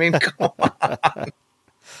know what I mean? Come on.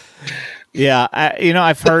 Yeah,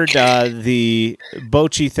 I've heard the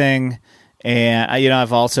Bochy thing, and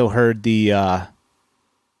I've also heard the,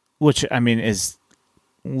 which I mean is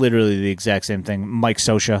literally the exact same thing. Mike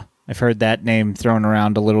Scioscia. I've heard that name thrown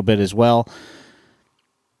around a little bit as well.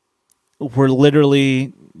 We're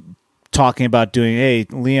literally talking about doing. Hey,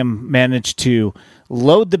 Liam managed to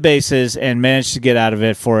load the bases and managed to get out of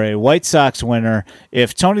it for a White Sox winner.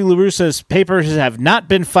 If Tony La Russa's papers have not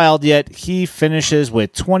been filed yet, he finishes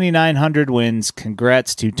with 2,900 wins.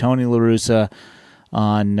 Congrats to Tony La Russa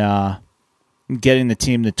on getting the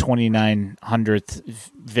team the 2,900th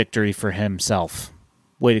victory for himself.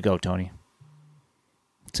 Way to go, Tony.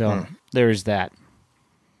 So there's that.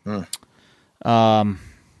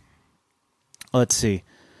 Let's see.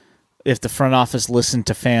 If the front office listened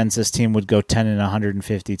to fans, this team would go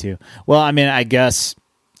 10-152. Well, I mean, I guess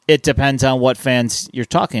it depends on what fans you're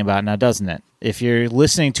talking about now, doesn't it? If you're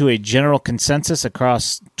listening to a general consensus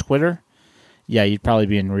across Twitter, yeah, you'd probably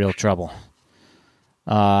be in real trouble.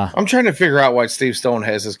 I'm trying to figure out why Steve Stone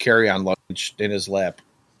has his carry-on luggage in his lap.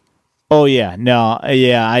 Oh, yeah. No,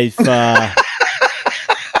 yeah,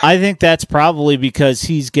 I think that's probably because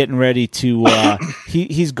he's getting ready to.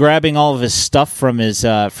 He's grabbing all of his stuff from his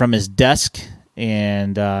desk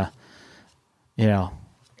and getting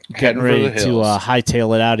ready to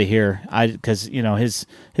hightail it out of here. Because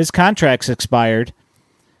his contract's expired.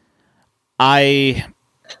 I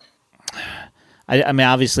mean,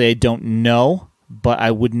 obviously, I don't know, but I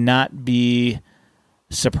would not be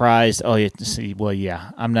surprised. Oh,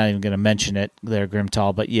 yeah. I'm not even going to mention it there,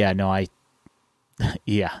 Grimtall. But yeah, no, I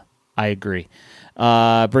agree.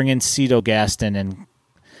 Bring in Cito Gaston and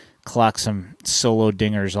clock some solo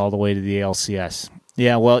dingers all the way to the ALCS.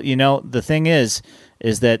 Yeah, well, the thing is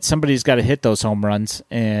that somebody's got to hit those home runs,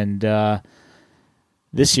 and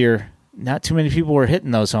this year, not too many people were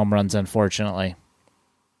hitting those home runs, unfortunately.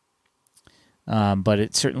 But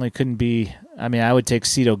it certainly couldn't be. I mean, I would take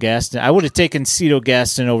Cito Gaston. I would have taken Cito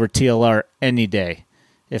Gaston over TLR any day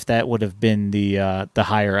if that would have been the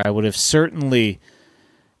hire. I would have certainly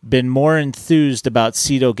been more enthused about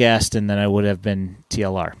Cito Gaston than I would have been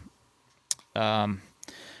TLR. All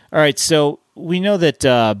right, so we know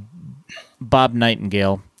that Bob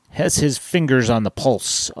Nightingale has his fingers on the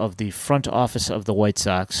pulse of the front office of the White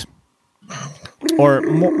Sox, or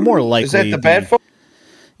more likely, is that the bad folk?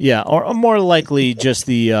 Yeah, or more likely just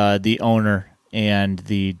the owner and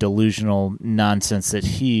the delusional nonsense that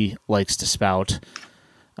he likes to spout,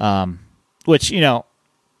 which,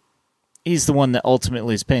 he's the one that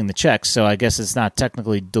ultimately is paying the checks, so I guess it's not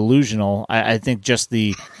technically delusional. I think just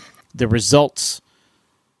the results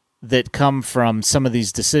that come from some of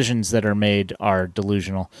these decisions that are made are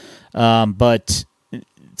delusional. But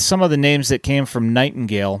some of the names that came from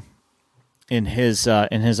Nightingale in his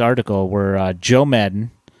article were Joe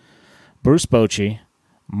Madden, Bruce Bochy,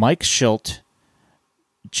 Mike Schilt,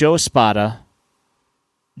 Joe Espada,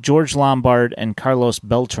 George Lombard, and Carlos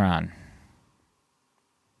Beltran.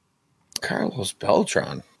 Carlos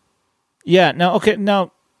Beltran. Yeah. No. Okay.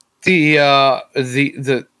 No.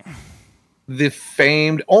 The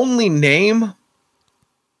famed only name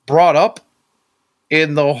brought up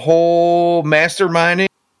in the whole masterminding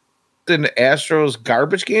in the Astros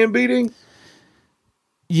garbage can beating.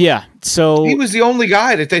 Yeah. So he was the only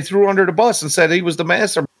guy that they threw under the bus and said he was the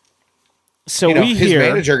master. So his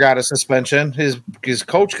manager got a suspension, his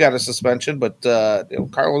coach got a suspension, but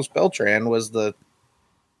Carlos Beltran was the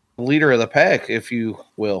leader of the pack, if you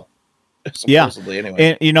will. Supposedly,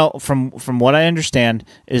 anyway. And from what I understand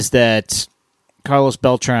is that Carlos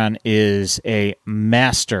Beltran is a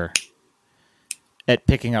master at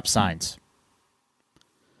picking up signs.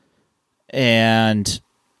 And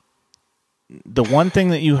the one thing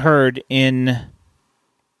that you heard in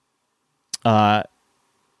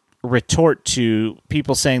retort to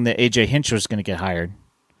people saying that AJ Hinch was going to get hired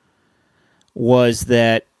was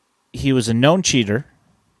that he was a known cheater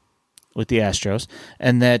with the Astros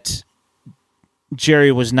and that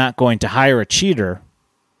Jerry was not going to hire a cheater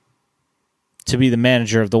to be the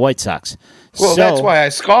manager of the White Sox. Well, that's why I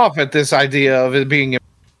scoff at this idea of it being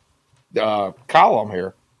a column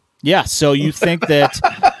here. Yeah, so you think that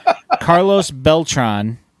Carlos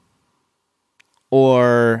Beltran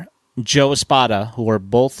or Joe Espada, who are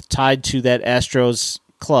both tied to that Astros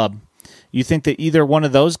club, you think that either one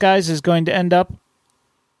of those guys is going to end up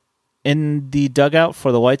in the dugout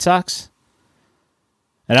for the White Sox?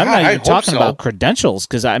 And I'm not even talking about credentials,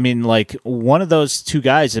 because, I mean, like, one of those two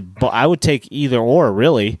guys, I would take either or,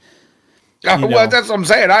 really. Well, that's what I'm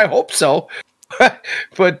saying. I hope so.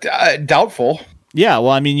 But doubtful. Yeah,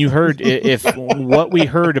 well, I mean, you heard if what we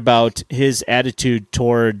heard about his attitude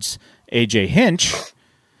towards AJ Hinch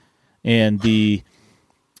and the,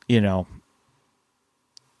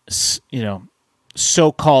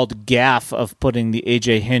 so-called gaffe of putting the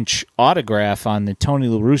AJ Hinch autograph on the Tony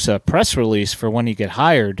La Russa press release for when he get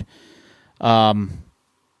hired,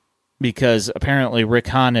 because apparently Rick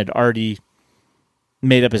Hahn had already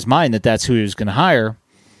made up his mind that that's who he was going to hire.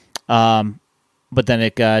 But then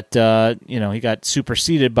it got, he got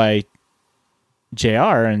superseded by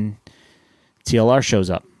JR and TLR shows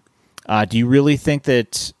up. Do you really think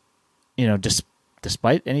that,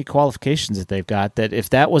 despite any qualifications that they've got, that if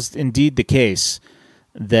that was indeed the case,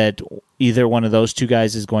 that either one of those two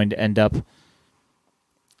guys is going to end up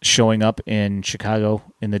showing up in Chicago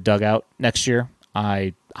in the dugout next year?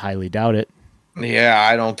 I highly doubt it. Yeah,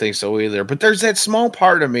 I don't think so either. But there's that small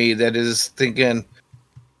part of me that is thinking,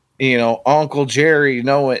 Uncle Jerry,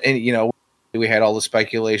 and we had all the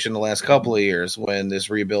speculation the last couple of years when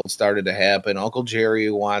this rebuild started to happen. Uncle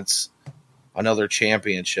Jerry wants another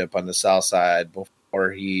championship on the South Side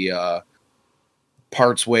before he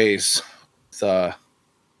parts ways with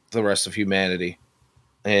the rest of humanity.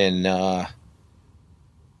 And,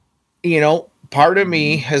 part of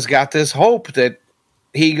me has got this hope that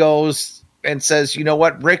he goes and says, you know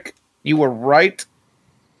what, Rick, you were right.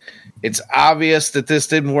 It's obvious that this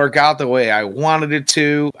didn't work out the way I wanted it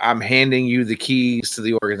to. I'm handing you the keys to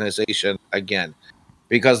the organization again.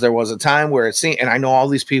 Because there was a time where it seemed, and I know all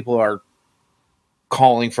these people are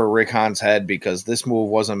calling for Rick Hahn's head because this move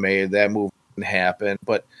wasn't made, that move didn't happen.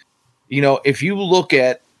 But, if you look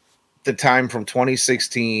at the time from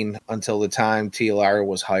 2016 until the time TLR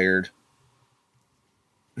was hired,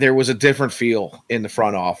 there was a different feel in the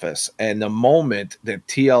front office. And the moment that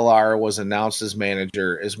TLR was announced as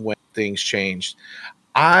manager is when things changed.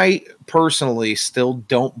 I personally still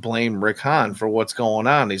don't blame Rick Hahn for what's going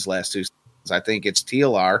on these last two seasons. I think it's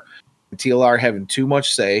TLR. TLR having too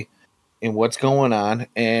much say in what's going on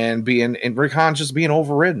and Rick Hahn just being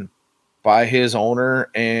overridden by his owner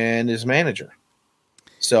and his manager.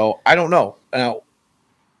 So I don't know. Now,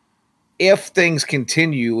 if things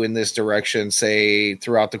continue in this direction, say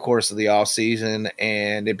throughout the course of the offseason,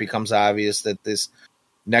 and it becomes obvious that this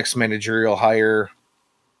next managerial hire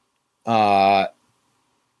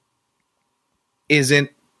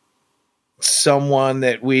isn't someone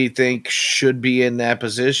that we think should be in that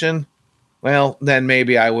position, well, then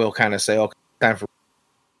maybe I will kind of say, okay, time for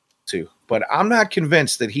two. But I'm not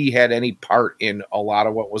convinced that he had any part in a lot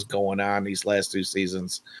of what was going on these last 2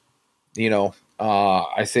 seasons. I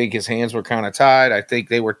think his hands were kind of tied. I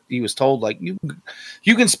think he was told, like, you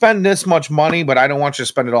can spend this much money, but I don't want you to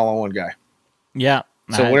spend it all on one guy. Yeah.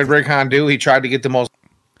 So what did Rick Hahn do? He tried to get the most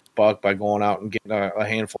buck by going out and getting a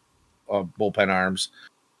handful of bullpen arms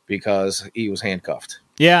because he was handcuffed.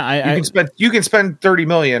 Yeah, you can spend $30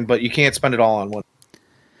 million, but you can't spend it all on one.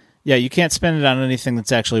 Yeah, you can't spend it on anything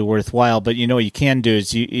that's actually worthwhile. But what you can do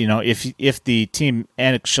is if the team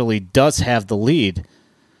actually does have the lead,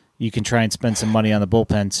 you can try and spend some money on the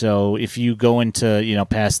bullpen. So if you go into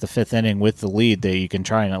past the 5th inning with the lead, that you can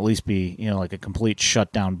try and at least be like a complete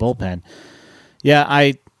shutdown bullpen. Yeah,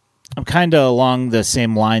 I'm kind of along the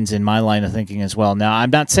same lines in my line of thinking as well. Now,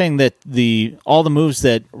 I'm not saying that all the moves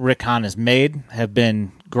that Rick Hahn has made have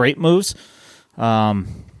been great moves. We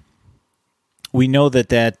know that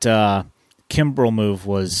Kimbrel move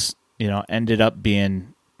was, ended up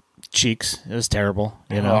being cheeks. It was terrible.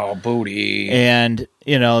 Oh, booty. And,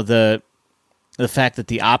 the fact that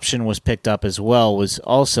the option was picked up as well was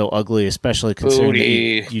also ugly, especially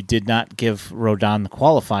considering that you did not give Rodon the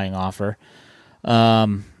qualifying offer.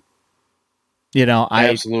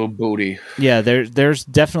 Absolute booty. Yeah, there's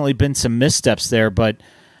definitely been some missteps there, but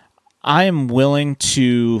I am willing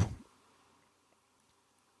to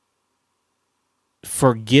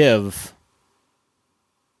forgive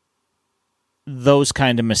those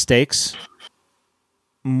kind of mistakes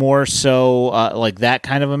more so, like that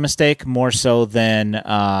kind of a mistake, more so than,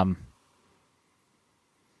 how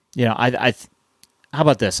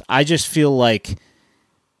about this? I just feel like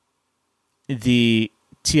the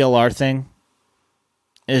TLR thing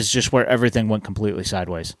is just where everything went completely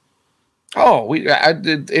sideways. Oh,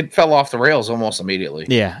 it fell off the rails almost immediately.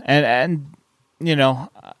 Yeah, and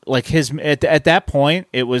like at that point,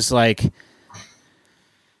 it was like,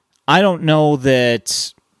 I don't know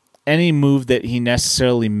that any move that he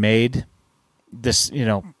necessarily made,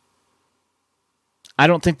 I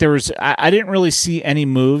don't think there was. I didn't really see any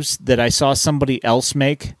moves that I saw somebody else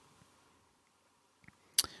make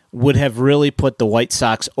would have really put the White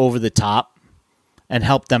Sox over the top and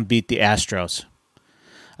helped them beat the Astros.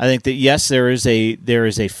 I think that, yes, there is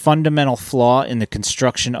a fundamental flaw in the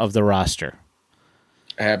construction of the roster.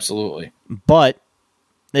 Absolutely. But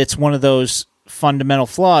it's one of those fundamental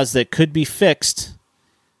flaws that could be fixed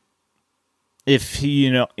if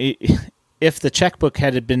the checkbook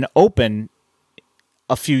had been open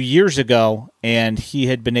a few years ago and he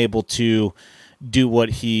had been able to do what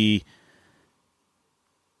he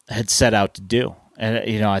had set out to do.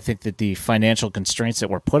 And I think that the financial constraints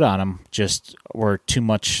that were put on him just were too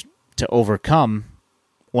much to overcome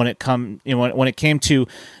when it came to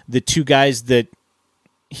the 2 guys that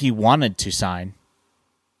he wanted to sign.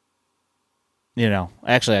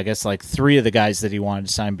 Actually, I guess like 3 of the guys that he wanted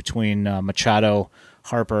to sign between Machado,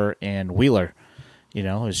 Harper, and Wheeler.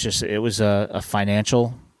 It was a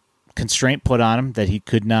financial constraint put on him that he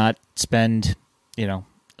could not spend,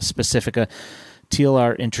 specific.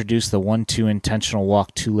 TLR introduced the 1-2 intentional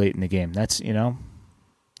walk too late in the game. That's, yeah.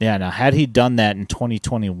 Now, had he done that in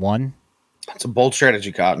 2021, that's a bold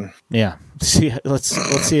strategy, Cotton. Yeah. Let's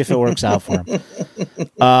see if it works out for him.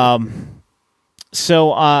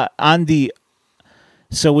 So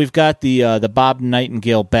we've got the Bob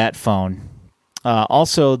Nightingale bat phone.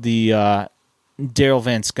 Also the Daryl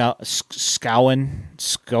Van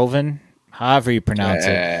Scoven, however you pronounce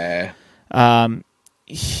it.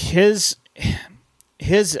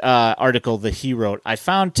 His article that he wrote, I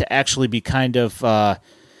found to actually be kind of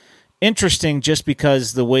interesting, just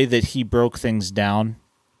because the way that he broke things down.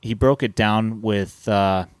 He broke it down with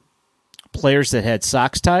players that had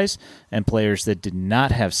Sox ties and players that did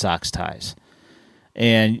not have Sox ties.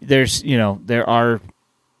 And there are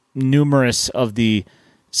numerous of the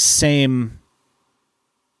same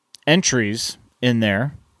entries in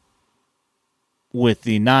there with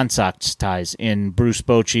the non-Sox ties in Bruce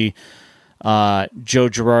Bochy, Joe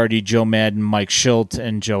Girardi, Joe Madden, Mike Schilt,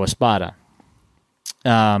 and Joe Espada.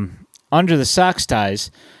 Under the Sox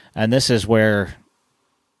ties, and this is where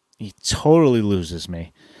he totally loses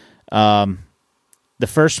me, The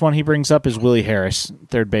first one he brings up is Willie Harris,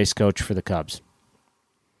 third base coach for the Cubs.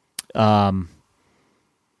 Now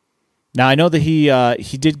I know that he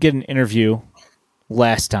did get an interview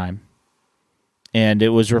last time, and it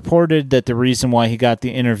was reported that the reason why he got the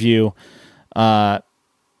interview, I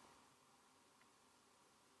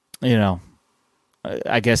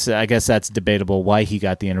guess that's debatable why he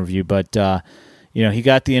got the interview, but he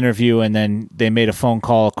got the interview, and then they made a phone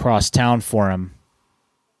call across town for him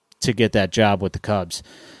to get that job with the Cubs.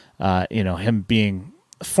 Him being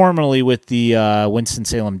formerly with the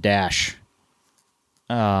Winston-Salem Dash,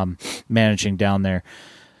 managing down there.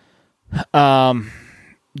 The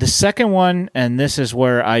second one, and this is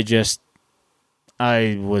where I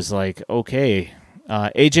was like, okay,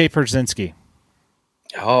 AJ Pierzynski.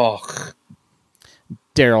 Oh,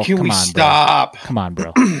 Daryl, can come we on, stop? Bro. Come on,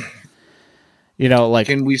 bro. Can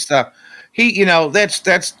we stop?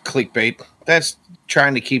 That's clickbait. That's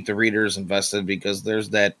trying to keep the readers invested because there's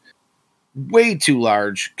that way too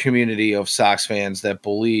large community of Sox fans that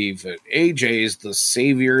believe that AJ is the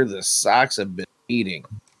savior the Sox have been eating.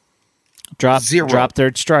 Drop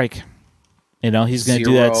third strike. He's going to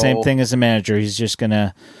do that same thing as a manager. He's going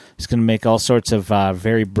to make all sorts of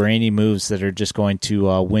very brainy moves that are just going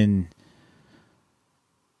to win.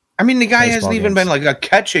 I mean, the guy hasn't games. even been like a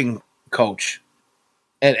catching coach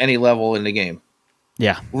at any level in the game.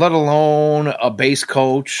 Yeah. Let alone a base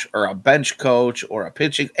coach or a bench coach or a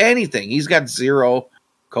pitching, anything. He's got zero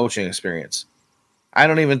coaching experience. I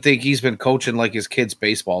don't even think he's been coaching like his kid's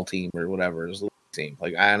baseball team or whatever, his little team.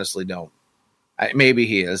 Like, I honestly don't. Maybe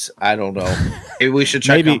he is. I don't know. Maybe we should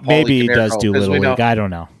check on maybe he does do Little League. I don't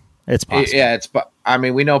know. It's possible. Yeah,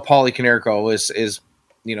 we know Paulie Canerco is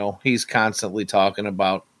he's constantly talking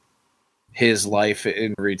about his life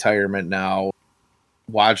in retirement now,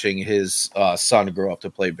 watching his son grow up to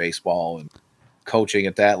play baseball and coaching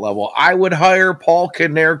at that level. I would hire Paul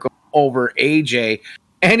Canerco over AJ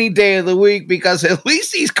any day of the week because at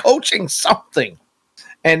least he's coaching something.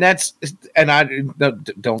 And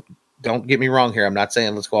don't get me wrong here. I'm not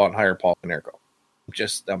saying let's go out and hire Paul Canerco.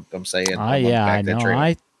 I'm saying. I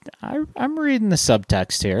know. I'm reading the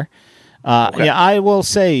subtext here. Okay. Yeah, I will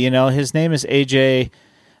say, his name is AJ.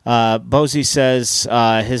 Bozy says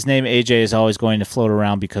his name AJ is always going to float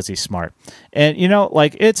around because he's smart. And,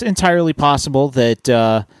 it's entirely possible that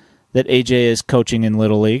that AJ is coaching in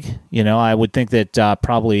Little League. I would think that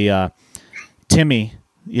probably Timmy,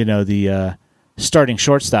 the starting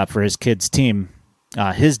shortstop for his kid's team,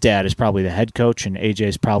 his dad is probably the head coach, and AJ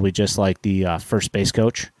is probably just like the first base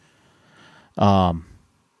coach.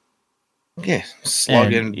 Yeah,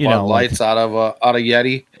 slugging Bud Lights out of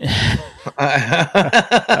Yeti.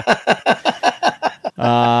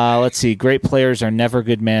 Let's see. Great players are never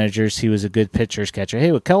good managers. He was a good pitcher's catcher.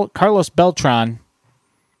 Hey, Carlos Beltran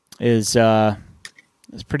is a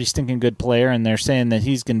pretty stinking good player, and they're saying that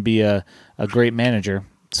he's going to be a great manager.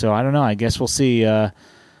 So I don't know. I guess we'll see. I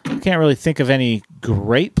can't really think of any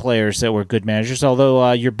great players that were good managers,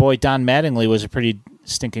 although your boy Don Mattingly was a pretty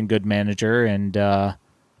stinking good manager and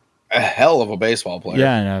a hell of a baseball player.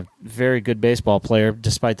 Yeah, and a very good baseball player,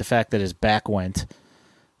 despite the fact that his back went.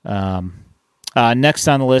 Next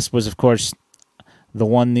on the list was, of course, the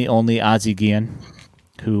one, the only Ozzie Guillen,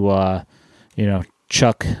 who,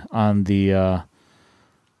 Chuck on the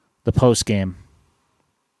post game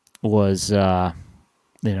was,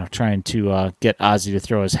 trying to get Ozzie to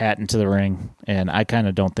throw his hat into the ring, and I kind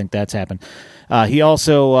of don't think that's happened. He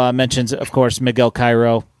also mentions, of course, Miguel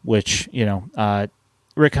Cairo, which,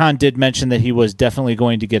 Rick Hahn did mention that he was definitely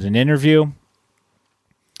going to get an interview.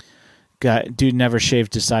 Dude never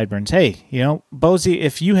shaved his sideburns. Hey, Bozy,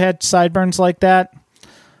 if you had sideburns like that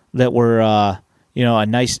were, a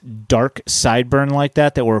nice dark sideburn like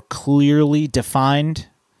that were clearly defined,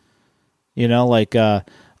 like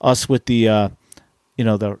us with the,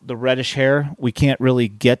 the reddish hair, we can't really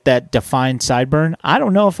get that defined sideburn. I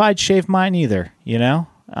don't know if I'd shave mine either,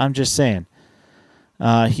 I'm just saying.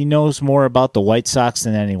 He knows more about the White Sox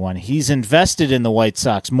than anyone. He's invested in the White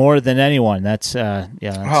Sox more than anyone. That's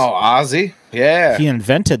Ozzie, yeah. He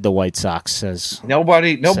invented the White Sox. Says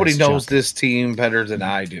nobody knows this team better than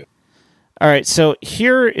I do. All right, so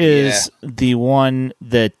here is the one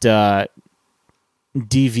that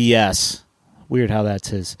DVS. Weird how that's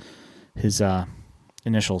his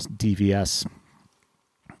initials, DVS.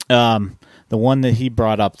 The one that he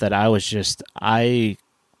brought up that I was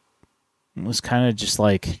kind of just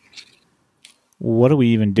like, what are we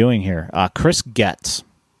even doing here? Chris Getz.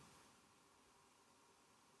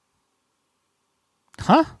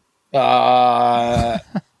 Huh?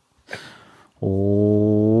 Pro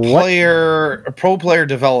player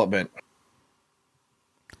development.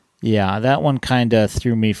 Yeah, that one kind of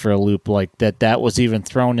threw me for a loop, like that was even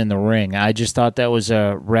thrown in the ring. I just thought that was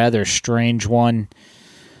a rather strange one.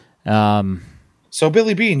 So,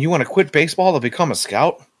 Billy Bean, you want to quit baseball to become a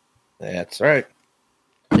scout? That's right.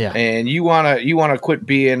 Yeah. And you wanna quit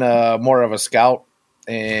being more of a scout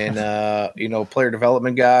and player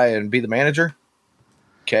development guy and be the manager?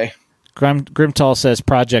 Okay. Grimtall says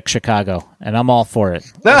Project Chicago, and I'm all for it.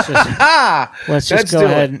 Let's just go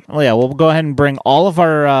ahead. We'll go ahead and bring all of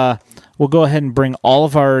our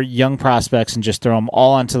young prospects and just throw them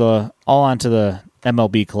all onto the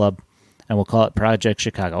MLB club, and we'll call it Project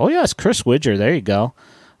Chicago. Oh yes, Chris Widger. There you go.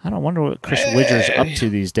 I don't wonder what Chris Widger's up to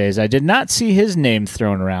these days. I did not see his name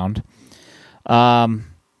thrown around.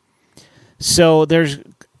 So there's,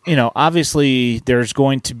 obviously there's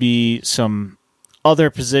going to be some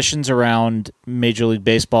other positions around Major League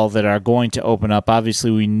Baseball that are going to open up.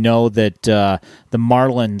 Obviously, we know that the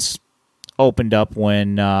Marlins opened up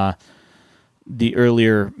when the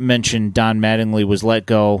earlier mentioned Don Mattingly was let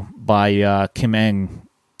go by Kim Eng.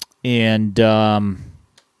 And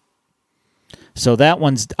so that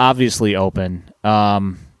one's obviously open.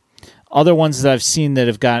 Other ones that I've seen that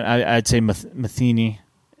have got, I'd say Matheny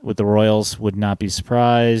with the Royals, would not be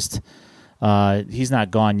surprised. He's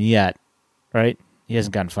not gone yet, right? He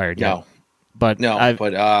hasn't gotten fired yet. But I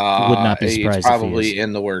would not be surprised. It's probably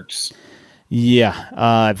in the works. Yeah.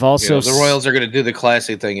 I've also... the Royals are going to do the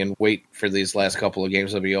classy thing and wait for these last couple of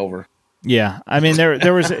games to be over. Yeah. I mean,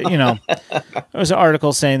 there was, there was an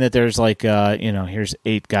article saying that there's like, here's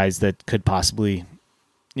 8 guys that could possibly,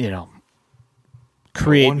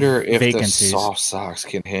 create I wonder if vacancies. The Soft Sox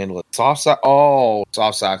can handle it. Soft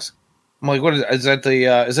Sox. I'm like, what is that?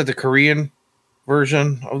 Is that the Korean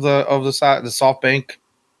version of the SoftBank?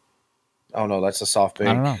 Oh no, that's a SoftBank.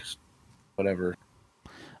 I don't know. Whatever.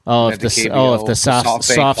 Oh, if the Soft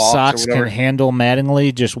Sox can handle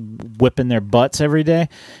Mattingly just whipping their butts every day,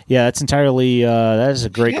 yeah, that's entirely that is a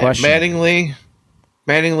great question. Mattingly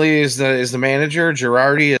is the manager.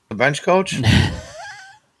 Girardi is the bench coach.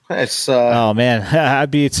 It's oh man, I'd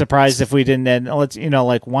be surprised if we didn't. And let's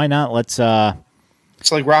why not? Let's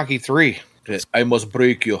it's like Rocky 3. I must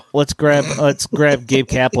break you. Let's grab Gabe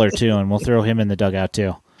Kapler too, and we'll throw him in the dugout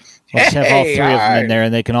too. Let's have all 3 of them in there,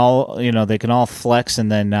 and they can all flex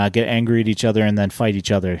and then get angry at each other and then fight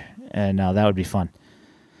each other, and that would be fun.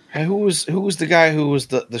 Hey, who was the guy who was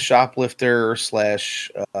the shoplifter /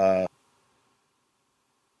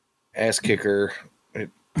 ass kicker?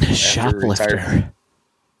 Shoplifter.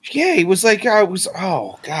 Yeah, he was like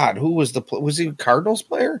oh God, who was was he a Cardinals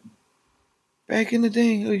player back in the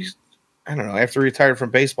day? I don't know. After he retired from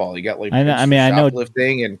baseball, he got like I know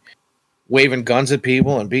shoplifting and waving guns at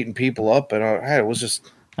people and beating people up, and it was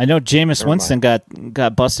just. I know Jameis Winston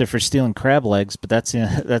got busted for stealing crab legs, but that's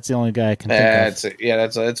the only guy I can think of.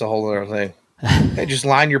 That's a whole other thing. Hey, just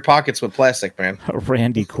line your pockets with plastic, man.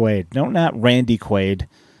 Randy Quaid. No, not Randy Quaid.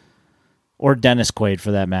 Or Dennis Quaid,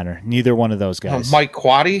 for that matter. Neither one of those guys. Mike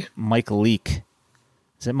Quaddy? Mike Leake.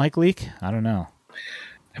 Is it Mike Leake? I don't know.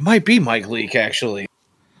 It might be Mike Leake, actually.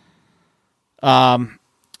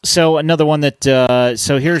 So another one that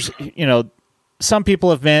so here's some people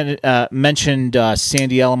have mentioned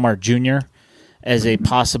Sandy Alomar Jr. as a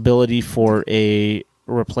possibility for a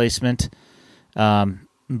replacement,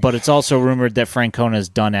 but it's also rumored that Francona is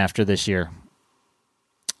done after this year.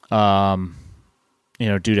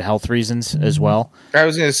 Due to health reasons as well. I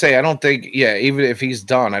was going to say, I don't think, even if he's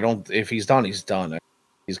done, he's done.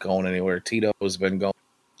 He's going anywhere. Tito has been going.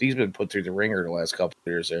 He's been put through the ringer the last couple of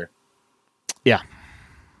years there. Yeah.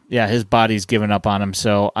 Yeah, his body's given up on him.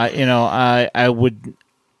 So I would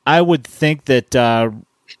think that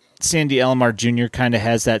Sandy Alomar Jr. kind of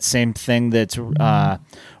has that same thing that's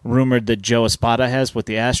rumored that Joe Espada has with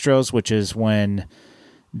the Astros, which is when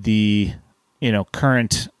the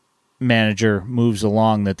current manager moves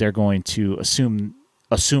along, that they're going to assume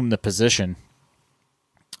the position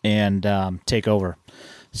and take over.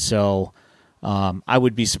 So I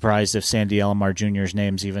would be surprised if Sandy Alomar Jr.'s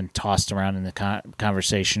name's even tossed around in the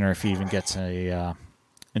conversation, or if he even gets an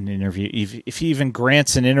interview. If he even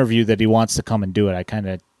grants an interview that he wants to come and do it, I kind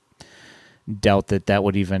of doubt that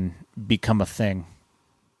would even become a thing.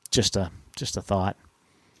 Just a thought.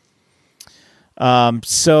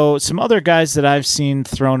 So some other guys that I've seen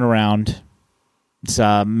thrown around. It's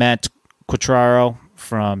Matt Quatraro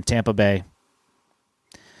from Tampa Bay.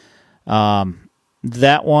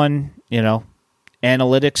 That one,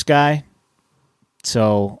 analytics guy.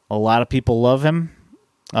 So a lot of people love him.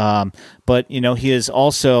 But he is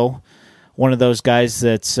also one of those guys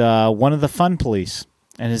that's one of the fun police.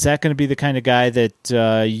 And is that going to be the kind of guy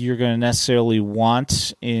that you're going to necessarily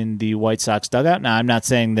want in the White Sox dugout? Now, I'm not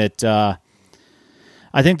saying that.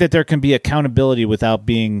 I think that there can be accountability without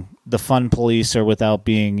being the fun police or without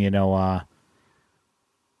being,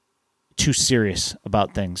 too serious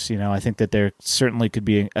about things. I think that there certainly could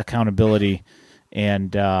be accountability,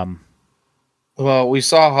 and well, we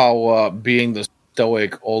saw how being the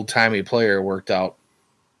stoic, old timey player worked out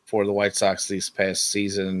for the White Sox this past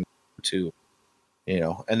season too.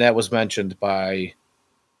 And that was mentioned by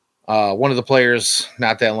one of the players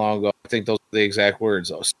not that long ago. I think those are the exact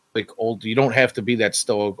words. Like old, you don't have to be that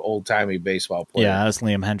stoic, old timey baseball player. Yeah, that's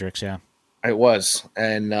Liam Hendricks. Yeah, it was,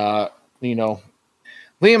 and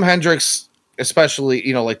Liam Hendricks,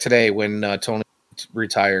 especially like today when Tony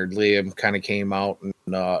retired, Liam kind of came out and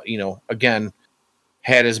again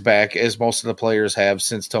had his back, as most of the players have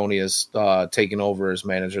since Tony has taken over as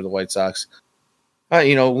manager of the White Sox.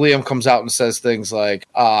 Liam comes out and says things like,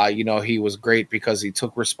 he was great because he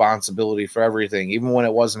took responsibility for everything. Even when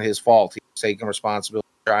it wasn't his fault, he was taking responsibility,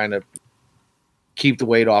 trying to keep the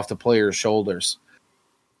weight off the players' shoulders.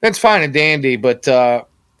 That's fine and dandy, but,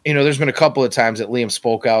 there's been a couple of times that Liam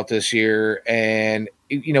spoke out this year and,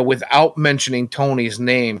 without mentioning Tony's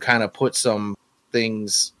name, kind of put some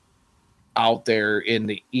things out there in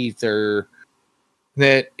the ether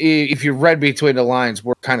that, if you read between the lines,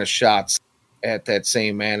 were kind of shots at that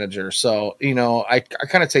same manager. So, I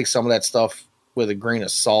kind of take some of that stuff with a grain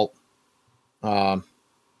of salt. You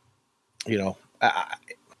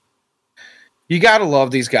got to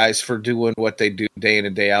love these guys for doing what they do day in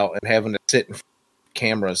and day out and having to sit in front of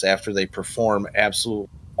cameras after they perform absolute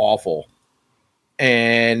awful.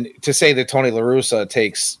 And to say that Tony La Russa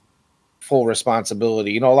takes full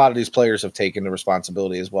responsibility, a lot of these players have taken the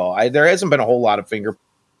responsibility as well. There hasn't been a whole lot of finger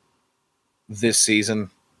this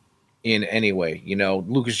season in any way.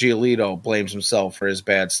 Lucas Giolito blames himself for his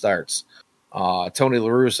bad starts. Tony La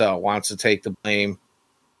Russa wants to take the blame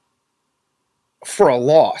for a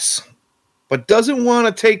loss, but doesn't want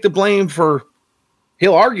to take the blame for,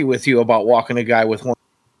 he'll argue with you about walking a guy with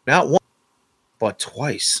not one, but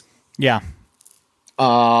twice. Yeah.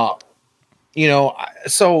 So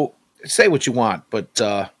say what you want, but,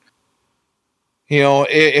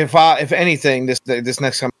 if anything, this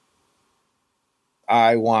next time,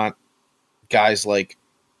 I want guys like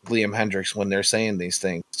Liam Hendricks, when they're saying these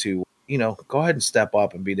things, to go ahead and step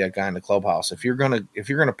up and be that guy in the clubhouse. If you're gonna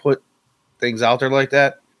put things out there like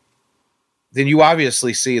that, then you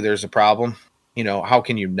obviously see there's a problem. How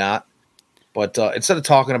can you not? But instead of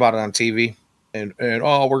talking about it on TV and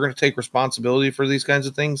we're gonna take responsibility for these kinds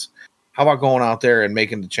of things, how about going out there and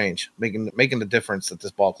making the change, making the difference that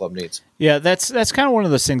this ball club needs? Yeah, that's kind of one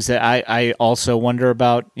of those things that I also wonder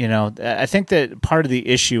about. I think that part of the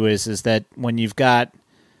issue is that when you've got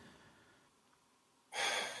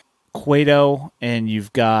Cueto and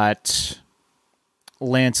you've got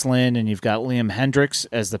Lance Lynn and you've got Liam Hendricks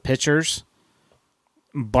as the pitchers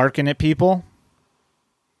barking at people.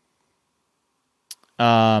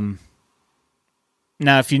 Now,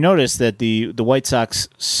 if you notice that the White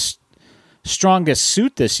Sox strongest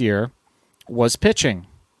suit this year was pitching,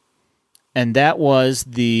 and that was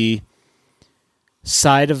the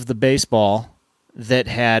side of the baseball that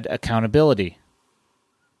had accountability,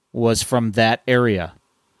 was from that area.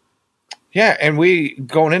 Yeah, and we,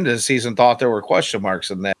 going into the season, thought there were question marks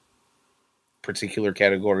in that particular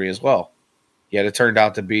category as well. Yet it turned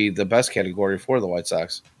out to be the best category for the White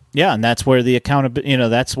Sox. Yeah, and that's where the accountability,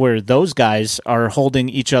 that's where those guys are holding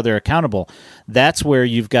each other accountable. That's where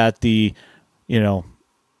you've got the,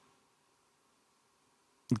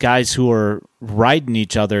 guys who are riding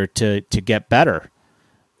each other to get better.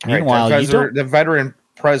 Meanwhile, the veteran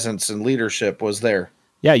presence and leadership was there.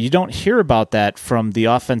 Yeah, you don't hear about that from the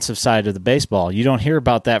offensive side of the baseball. You don't hear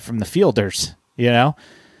about that from the fielders.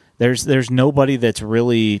 There's nobody that's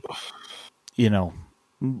really,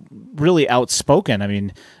 really outspoken. I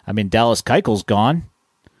mean, Dallas Keuchel's gone,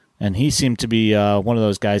 and he seemed to be one of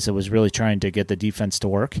those guys that was really trying to get the defense to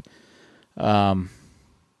work.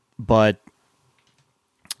 But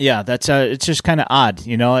yeah, that's it's just kind of odd.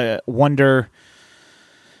 I wonder,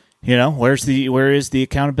 where is the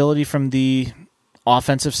accountability from the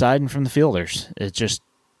offensive side and from the fielders? It just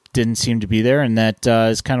didn't seem to be there, and that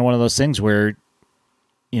is kind of one of those things where,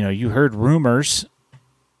 you heard rumors.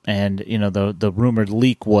 And, the rumored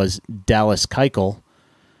leak was Dallas Keuchel,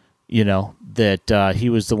 that he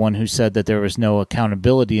was the one who said that there was no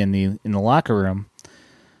accountability in the locker room.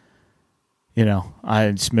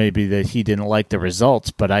 It's maybe that he didn't like the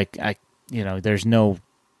results, but I there's no,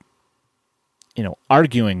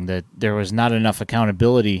 arguing that there was not enough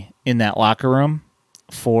accountability in that locker room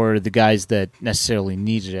for the guys that necessarily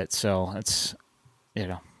needed it. So it's,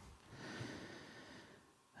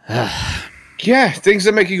 yeah, things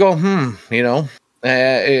that make you go,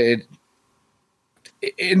 and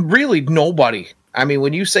really nobody. I mean,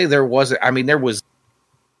 when you say there was,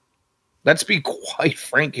 let's be quite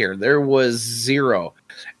frank here. There was zero.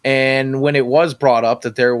 And when it was brought up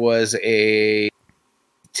that there was a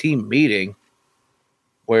team meeting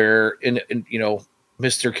where,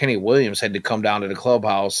 Mr. Kenny Williams had to come down to the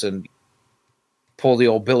clubhouse and pull the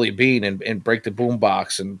old Billy Bean and break the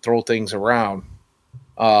boombox and throw things around.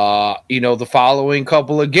 The following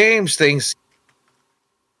couple of games, things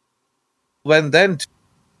then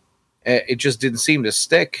it just didn't seem to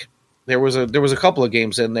stick. There was a couple of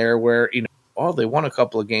games in there where they won a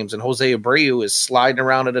couple of games, and Jose Abreu is sliding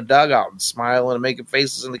around in the dugout and smiling and making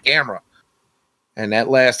faces in the camera, and that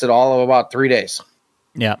lasted all of about 3 days.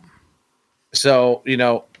 Yeah. So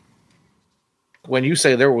when you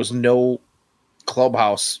say there was no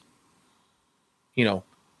clubhouse,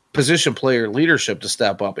 position player leadership to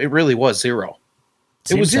step up, it really was zero.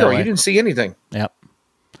 It was zero. You didn't see anything. Yep.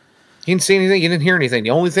 You didn't see anything. You didn't hear anything. The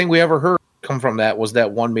only thing we ever heard come from that was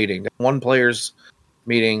that one meeting, that one players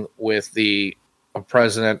meeting with the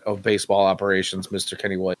president of baseball operations, Mr.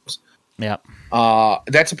 Kenny Williams. Yep.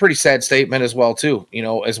 That's a pretty sad statement as well, too.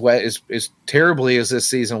 As terribly as this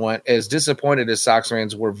season went, as disappointed as Sox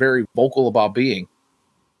fans were very vocal about being,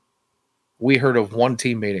 we heard of one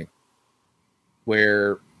team meeting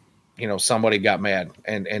where, somebody got mad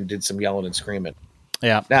and did some yelling and screaming.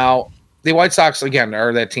 Yeah. Now, the White Sox, again,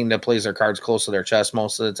 are that team that plays their cards close to their chest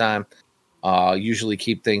most of the time. Usually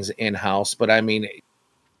keep things in-house. But, I mean,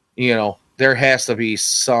 there has to be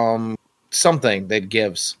something that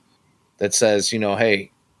gives, that says,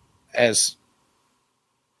 hey, as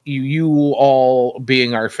you all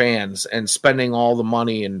being our fans and spending all the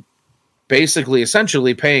money and basically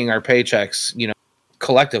essentially paying our paychecks,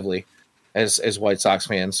 collectively as White Sox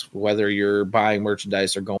fans, whether you're buying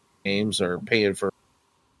merchandise or going to games or paying for,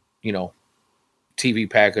 TV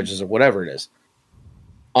packages or whatever it is,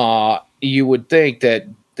 you would think that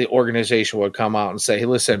the organization would come out and say, hey,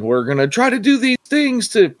 listen, we're going to try to do these things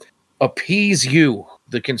to appease you,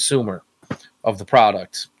 the consumer of the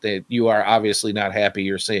product that you are obviously not happy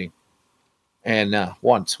you're seeing. And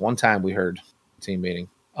one time we heard team meeting,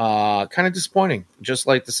 kind of disappointing, just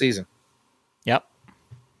like the season. Yep.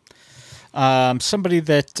 Somebody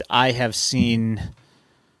that I have seen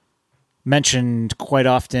mentioned quite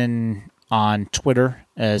often on Twitter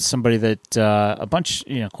as somebody that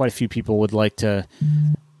quite a few people would like to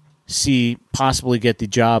see possibly get the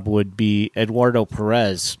job would be Eduardo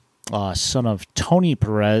Perez, son of Tony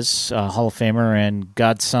Perez, Hall of Famer, and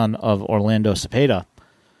godson of Orlando Cepeda.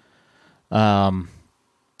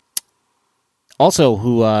 Also,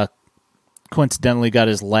 who coincidentally got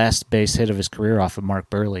his last base hit of his career off of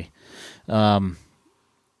Mark Burley.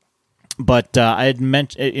 But I had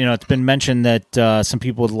mentioned, it's been mentioned that some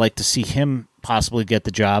people would like to see him possibly get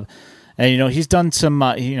the job. And, he's done some,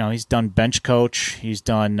 he's done bench coach, he's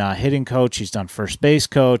done hitting coach, he's done first base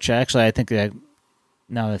coach. Actually, I think that,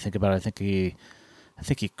 now that I think about it, I think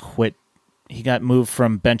he quit. He got moved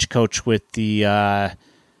from bench coach with the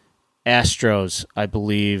Astros, I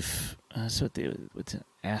believe. With the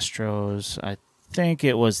Astros, I think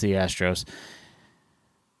it was the Astros.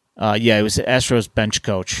 It was the Astros bench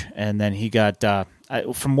coach, and then he got,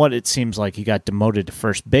 from what it seems like, he got demoted to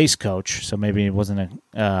first base coach. So maybe he wasn't,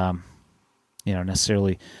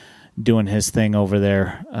 necessarily doing his thing over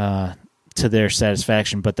there to their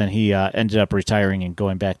satisfaction. But then he ended up retiring and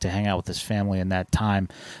going back to hang out with his family in that time.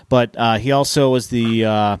 But he also was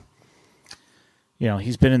the,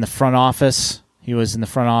 he's been in the front office. He was in the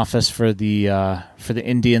front office for the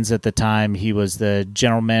Indians at the time. He was the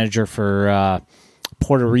general manager for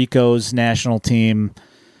Puerto Rico's national team,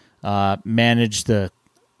 managed the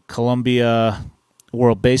Colombia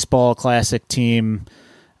World Baseball Classic team.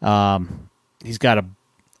 He's got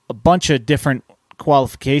a bunch of different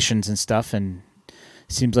qualifications and stuff, and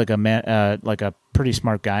seems like a pretty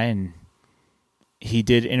smart guy. And he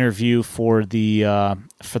did interview for the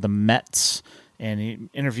Mets, and he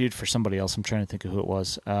interviewed for somebody else. I'm trying to think of who it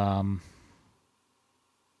was.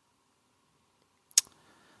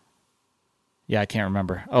 I can't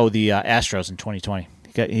remember. Oh, the Astros in 2020.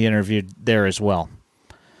 He interviewed there as well.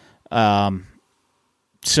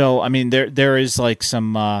 So I mean, there is like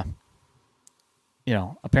some,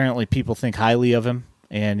 apparently people think highly of him,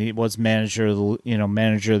 and he was manager of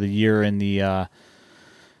the year in the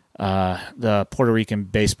Puerto Rican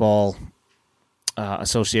Baseball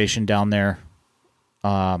Association down there.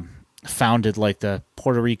 Founded like the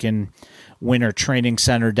Puerto Rican Winter Training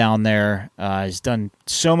Center down there. He's done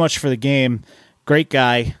so much for the game. Great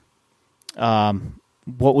guy.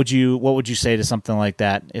 What would you say to something like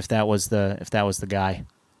that if that was the guy?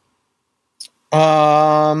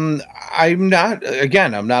 I'm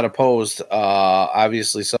not opposed.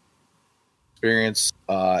 Obviously, some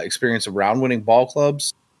experience around winning ball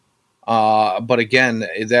clubs. But again,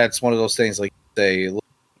 that's one of those things. Like they,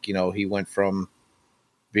 he went from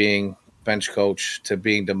being bench coach to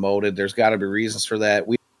being demoted. There's got to be reasons for that.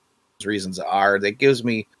 Reasons are that gives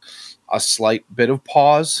me a slight bit of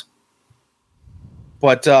pause.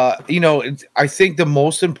 But I think the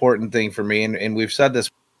most important thing for me, and we've said this,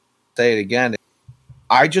 say it again.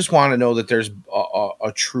 I just want to know that there's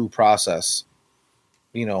a true process,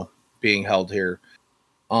 being held here.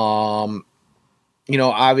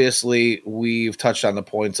 Obviously we've touched on the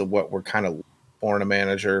points of what we're kind of for in a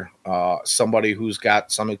manager, somebody who's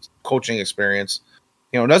got some coaching experience.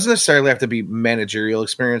 It doesn't necessarily have to be managerial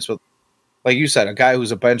experience, but like you said, a guy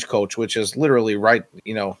who's a bench coach, which is literally right,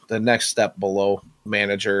 the next step below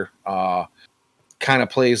manager, kind of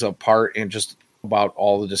plays a part in just about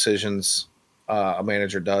all the decisions a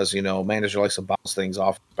manager does. Manager likes to bounce things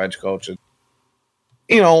off the bench coach. And,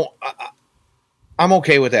 I'm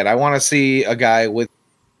okay with that. I want to see a guy with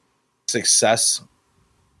success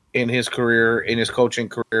in his career, in his coaching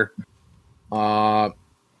career. A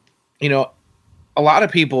lot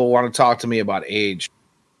of people want to talk to me about age.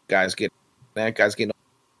 Guys getting.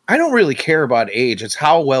 I don't really care about age. It's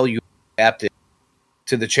how well you adapted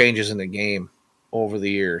to the changes in the game over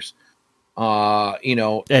the years.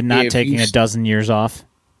 And not taking a dozen years off.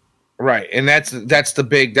 Right. And that's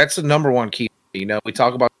the number one key. We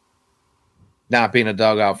talk about not being a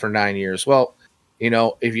dugout for 9 years. Well,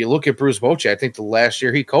 if you look at Bruce Bochy, I think the last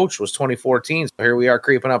year he coached was 2014. So here we are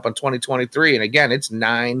creeping up on 2023. And again, it's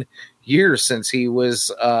 9 years since he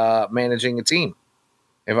was managing a team.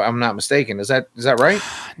 If I'm not mistaken, is that right?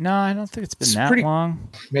 No, I don't think it's been long.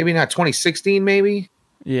 Maybe not 2016, maybe.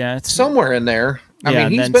 Yeah, it's somewhere in there. I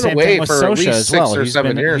mean, he's been away for at least 6 or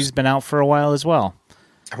 7 years. He's been out for a while as well.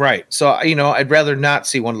 Right. So, I'd rather not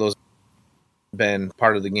see one of those been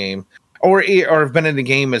part of the game or have been in the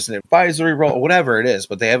game as an advisory role, or whatever it is,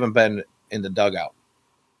 but they haven't been in the dugout.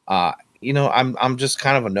 I'm just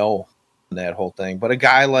kind of a no on that whole thing. But a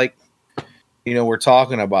guy like, we're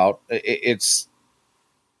talking about,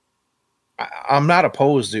 I'm not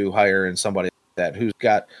opposed to hiring somebody like that who's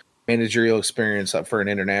got managerial experience for an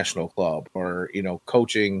international club, or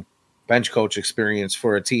coaching, bench coach experience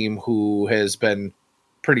for a team who has been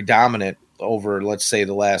pretty dominant over, let's say,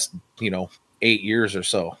 the last 8 years or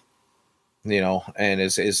so. And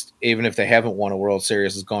is even if they haven't won a World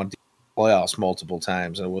Series, has gone deep in the playoffs multiple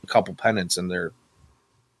times and with a couple pennants in their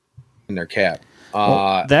cap.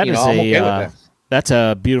 Well, that's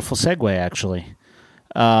a beautiful segue, actually.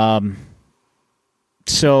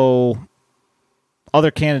 So, other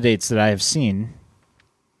candidates that I have seen,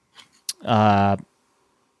 guys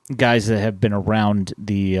that have been around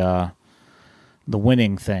the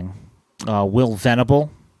winning thing. Will Venable,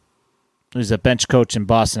 who's a bench coach in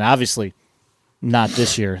Boston. Obviously, not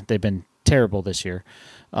this year. They've been terrible this year.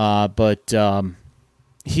 But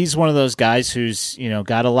he's one of those guys who's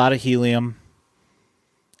got a lot of helium,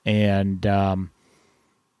 and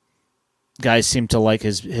guys seem to like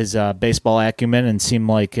his baseball acumen and seem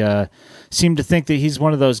to think that he's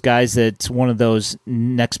one of those guys that's one of those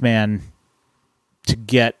next man to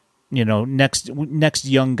get, next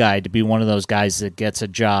young guy to be one of those guys that gets a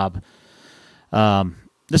job.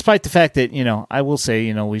 Despite the fact that, I will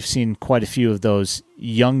say, we've seen quite a few of those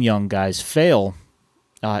young guys fail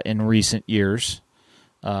in recent years.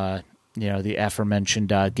 The aforementioned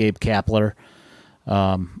Gabe Kapler,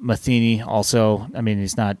 Matheny also. I mean,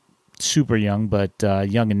 he's not super young, but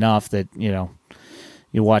young enough that you're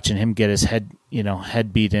watching him get his head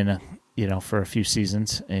beat in for a few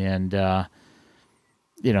seasons, and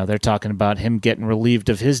they're talking about him getting relieved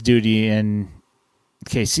of his duty in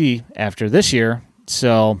KC after this year.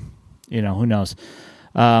 So who knows?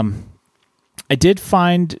 I did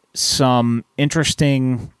find some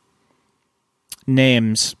interesting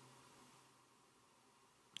names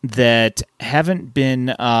that haven't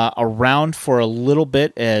been around for a little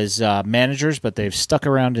bit as managers, but they've stuck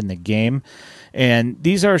around in the game. And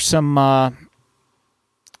these are some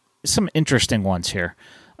interesting ones here.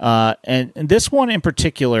 And this one in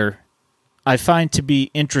particular, I find to be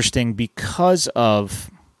interesting because of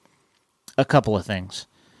a couple of things.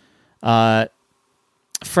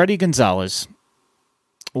 Freddie Gonzalez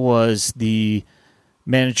was the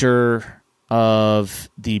manager of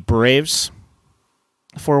the Braves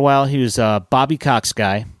for a while. He was a Bobby Cox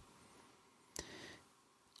guy.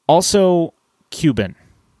 Also Cuban,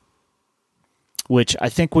 which I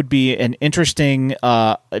think would be an interesting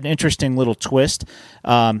little twist.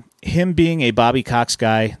 Him being a Bobby Cox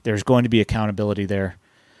guy, there's going to be accountability there.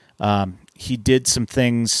 He did some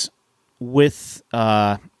things with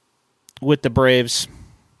the Braves.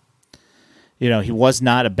 He was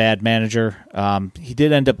not a bad manager. He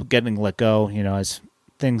did end up getting let go. As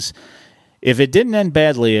things, if it didn't end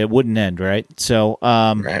badly, it wouldn't end, right? So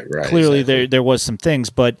right, clearly exactly. there was some things,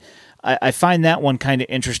 but I find that one kind of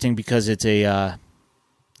interesting because it's a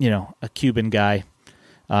Cuban guy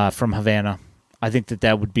from Havana. I think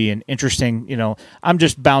that would be an interesting. I'm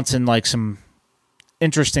just bouncing like some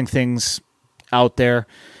interesting things out there.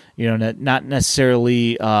 Not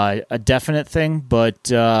necessarily a definite thing,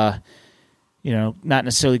 but not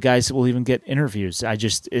necessarily guys that will even get interviews.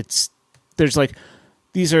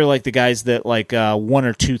 These are like the guys that like one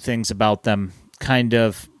or two things about them kind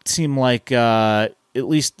of seem like at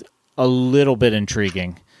least a little bit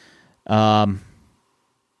intriguing. Another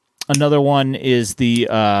one is the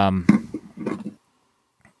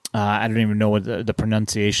I don't even know what the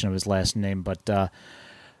pronunciation of his last name, but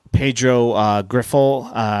Pedro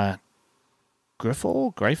Griffel.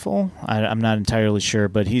 Greifel? I'm not entirely sure,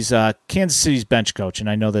 but he's Kansas City's bench coach, and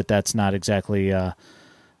I know that that's not exactly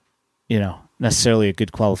necessarily a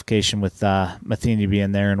good qualification with Matheny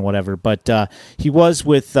being there and whatever, but he was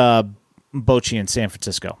with Bochy in San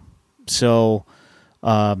Francisco. So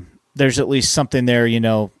there's at least something there,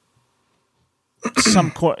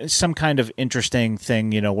 some kind of interesting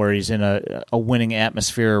thing, where he's in a winning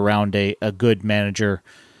atmosphere around a good manager.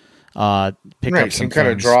 Pick up some kind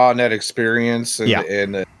of things. draw on that experience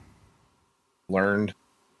and learned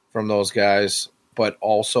from those guys, but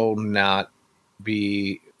also not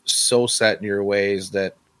be so set in your ways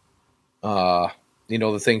that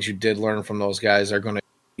the things you did learn from those guys are going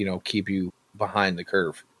to keep you behind the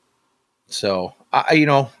curve. So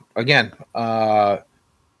again,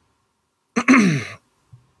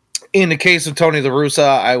 in the case of Tony La Russa,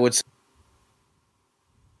 I would say,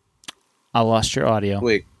 I lost your audio.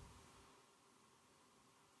 wait,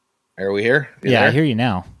 are we here? Yeah, there? I hear you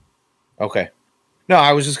now. Okay. No,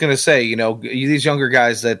 I was just going to say, these younger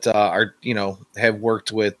guys that are, have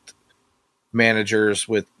worked with managers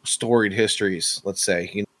with storied histories, let's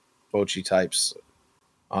say, Bochy types,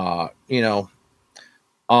 I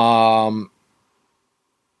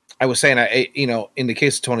was saying, in the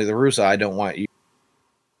case of Tony La Russa, I don't want you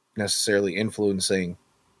necessarily influencing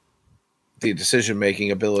the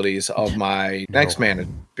decision-making abilities of my next manager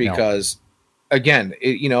because, again,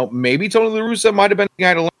 maybe Tony La Russa might have been the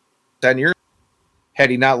guy to learn 10 years had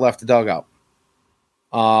he not left the dugout.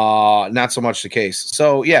 Not so much the case.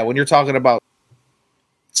 So, yeah, when you're talking about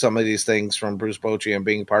some of these things from Bruce Bochy and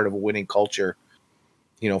being part of a winning culture,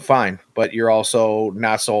 fine. But you're also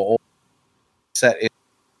not so old, set in.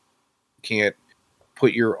 You can't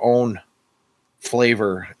put your own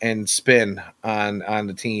flavor and spin on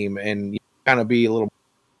the team and kind of be a little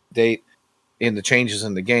date in the changes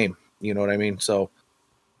in the game. You know what I mean? So,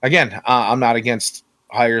 again, I'm not against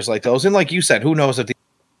hires like those. And like you said, who knows if the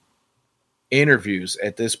interviews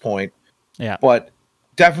at this point. Yeah. But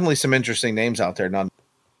definitely some interesting names out there. None.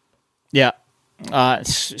 Yeah.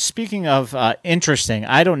 Speaking of interesting,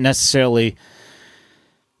 I don't necessarily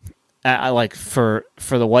I like for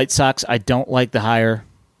the White Sox, I don't like the hire.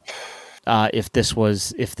 If this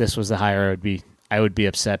was the hire, I would be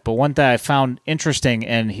upset. But one that I found interesting,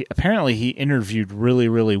 and apparently he interviewed really,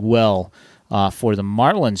 really well for the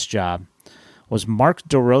Marlins job, was Mark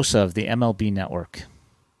DeRosa of the MLB Network.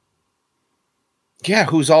 Yeah,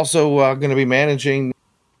 who's also going to be managing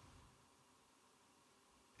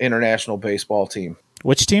international baseball team.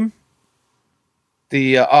 Which team?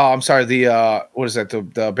 The what is that?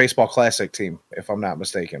 The Baseball Classic team, if I'm not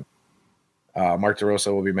mistaken. Mark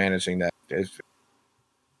DeRosa will be managing that.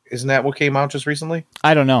 Isn't that what came out just recently?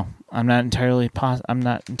 I don't know. I'm not entirely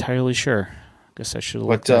sure. I guess I should have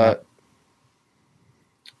looked at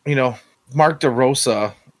it. Mark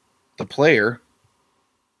DeRosa, the player,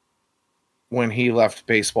 when he left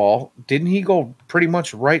baseball, didn't he go pretty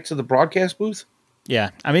much right to the broadcast booth?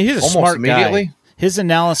 Yeah, I mean, he's a almost smart immediately. Guy. His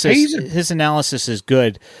analysis is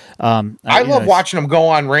good. I love watching him go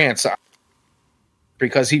on rants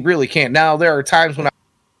because he really can't. Now there are times when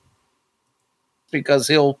because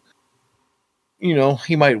he'll,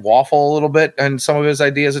 he might waffle a little bit on some of his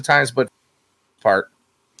ideas at times, but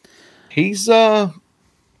he's definitely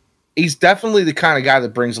the kind of guy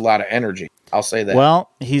that brings a lot of energy. I'll say that.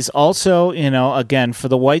 Well, he's also, again, for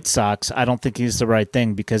the White Sox, I don't think he's the right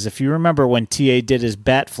thing because if you remember when TA did his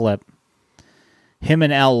bat flip, him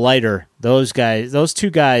and Al Leiter, those two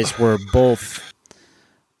guys were both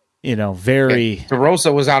very.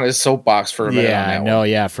 DeRosa was on his soapbox for a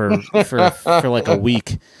minute. For like a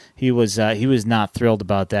week, he was not thrilled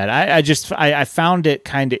about that. I found it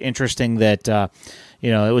kind of interesting that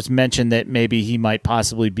it was mentioned that maybe he might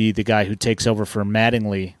possibly be the guy who takes over for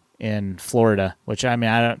Mattingly in Florida. Which I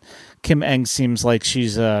don't. Kim Eng seems like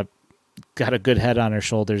she's got a good head on her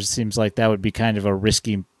shoulders. Seems like that would be kind of a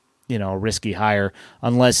risky hire,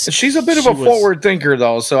 unless she's a bit of a forward thinker,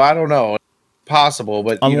 though. So I don't know. Possible,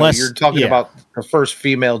 but you're talking about the first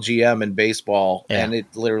female GM in baseball, and it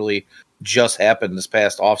literally just happened this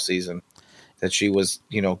past offseason that she was,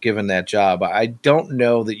 given that job. I don't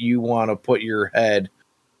know that you want to put your head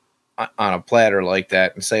on a platter like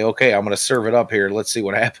that and say, okay, I'm going to serve it up here. Let's see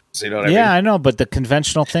what happens. You know what I mean? Yeah, I know, but the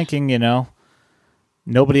conventional thinking,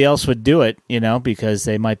 nobody else would do it, because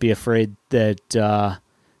they might be afraid that,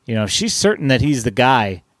 she's certain that he's the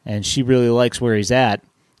guy and she really likes where he's at.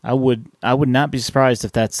 I would not be surprised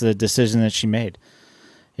if that's the decision that she made.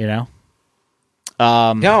 No,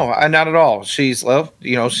 not at all. She's what do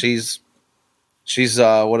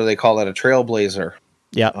they call that? A trailblazer.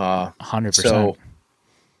 Yeah, 100%. So,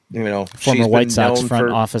 former White Sox front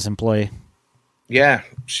office employee. Yeah,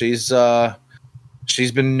 she's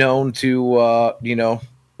been known to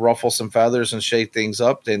ruffle some feathers and shake things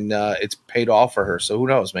up, and it's paid off for her. So who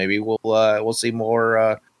knows? Maybe we'll see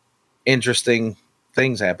more interesting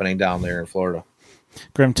things happening down there in Florida.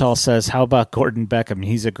 Grimtall says, how about Gordon Beckham?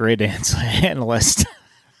 He's a great analyst.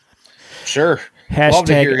 Sure.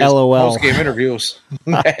 Hashtag LOL. Post-game interviews.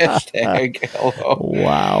 Hashtag LOL.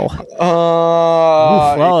 Wow.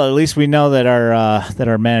 Well, at least we know that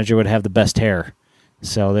our manager would have the best hair.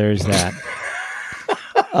 So there's that.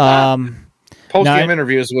 Post-game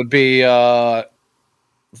interviews would be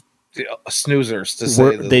snoozers, to say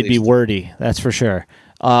the least. They'd be wordy, that's for sure.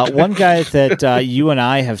 One guy that you and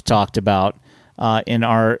I have talked about in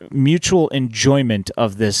our mutual enjoyment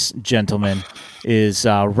of this gentleman is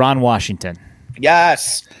Ron Washington.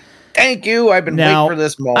 Yes, thank you. I've been waiting for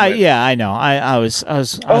this moment. I know.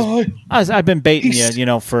 I've been baiting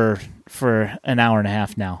you, for an hour and a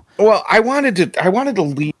half now. Well, I wanted to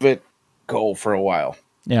leave it go for a while.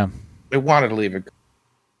 Yeah, I wanted to leave it go.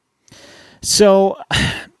 So.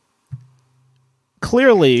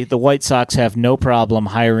 Clearly, the White Sox have no problem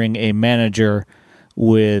hiring a manager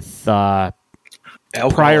with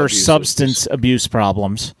prior substance abuse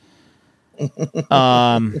problems.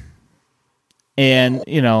 And,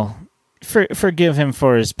 forgive him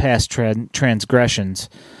for his past transgressions.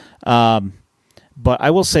 But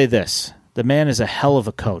I will say this. The man is a hell of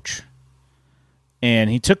a coach.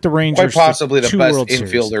 And he took the Rangers quite possibly to the best World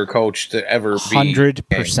infielder coach to ever be.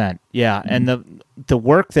 100%. Yeah, and the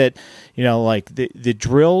work that, like the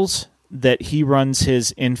drills that he runs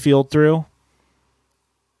his infield through,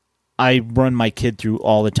 I run my kid through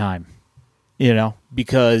all the time.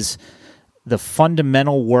 Because the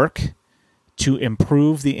fundamental work to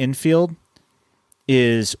improve the infield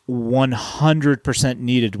is 100%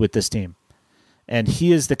 needed with this team. And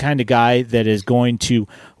he is the kind of guy that is going to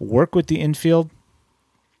work with the infield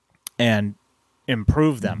and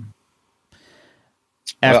improve them.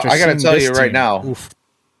 I got to tell you right now,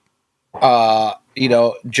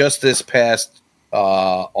 just this past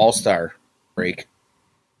All-Star break,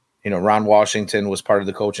 Ron Washington was part of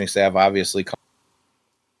the coaching staff, obviously,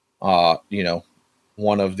 one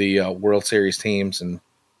of the World Series teams, and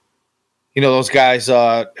those guys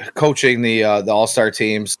coaching the All-Star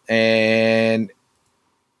teams, and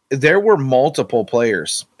there were multiple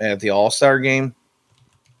players at the All-Star game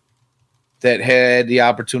that had the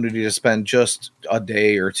opportunity to spend just a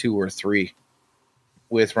day or two or three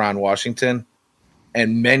with Ron Washington.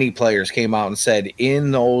 And many players came out and said in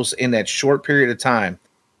that short period of time,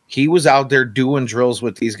 he was out there doing drills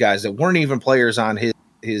with these guys that weren't even players on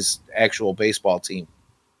his actual baseball team.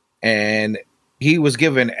 And he was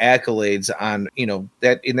given accolades on,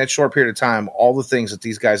 that in that short period of time, all the things that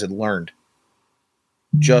these guys had learned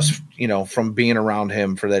just, from being around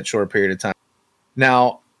him for that short period of time.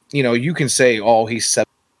 Now, you can say, oh, he's 7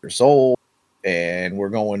 years old and we're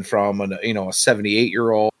going from a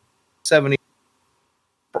 78-year-old, 70.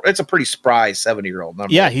 It's a pretty spry 70-year-old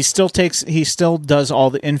number. Yeah, he still does all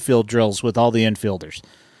the infield drills with all the infielders.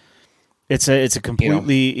 It's a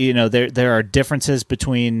completely, there are differences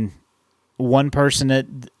between one person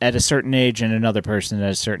at a certain age and another person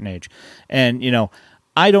at a certain age. And,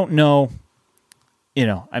 I don't know,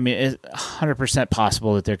 it's 100%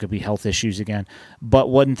 possible that there could be health issues again. But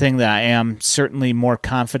one thing that I am certainly more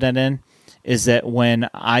confident in is that when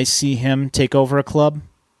I see him take over a club,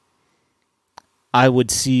 I would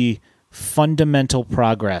see fundamental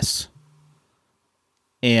progress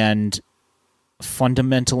and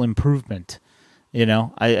fundamental improvement.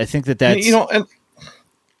 I think that's and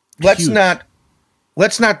let's huge.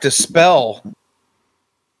 not dispel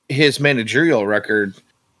his managerial record,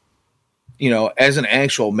 as an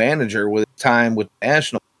actual manager with time with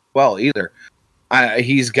national either.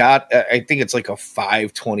 He's got, I think it's like a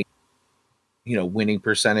 520, winning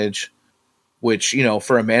percentage, which,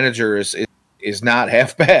 for a manager is not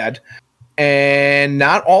half bad. And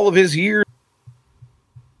not all of his years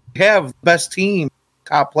have the best team,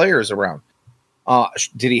 top players around.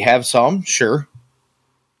 Did he have some? Sure.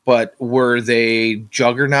 But were they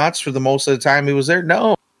juggernauts for the most of the time he was there?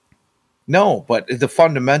 No. But the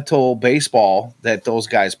fundamental baseball that those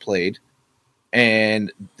guys played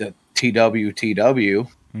and the TWTW.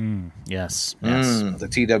 Yes. The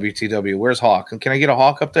TWTW. Where's Hawk? Can I get a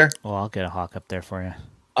Hawk up there? Well, I'll get a Hawk up there for you.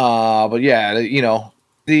 But yeah,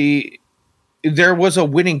 there was a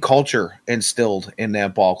winning culture instilled in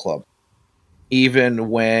that ball club. Even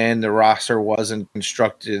when the roster wasn't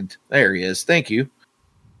constructed. There he is. Thank you.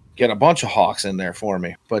 Get a bunch of Hawks in there for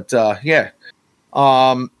me. But yeah.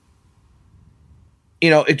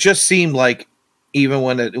 It just seemed like even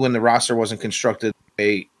when the roster wasn't constructed,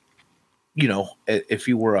 if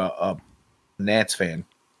you were a Nats fan,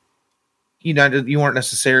 you weren't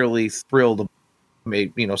necessarily thrilled.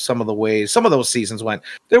 Maybe some of the ways some of those seasons went.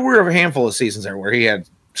 There were a handful of seasons there where he had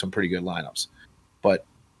some pretty good lineups, but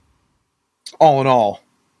all in all,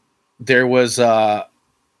 there was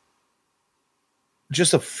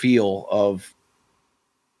just a feel of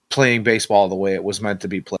playing baseball the way it was meant to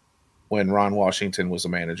be played when Ron Washington was the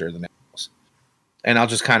manager of the Nationals. And I'll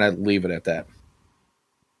just kind of leave it at that.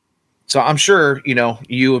 So I'm sure,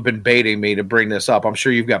 you have been baiting me to bring this up. I'm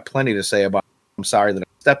sure you've got plenty to say about it. I'm sorry that I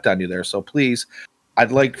stepped on you there. So please,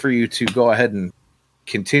 I'd like for you to go ahead and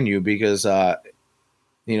continue because, I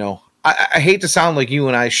hate to sound like you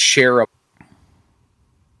and I share a.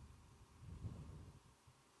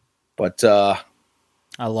 But I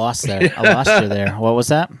lost there. I lost you there. What was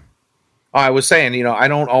that? I was saying, I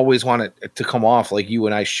don't always want it to come off like you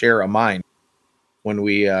and I share a mind when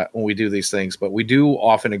we do these things, but we do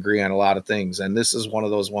often agree on a lot of things, and this is one of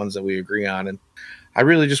those ones that we agree on. And I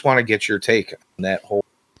really just want to get your take on that whole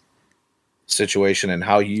situation and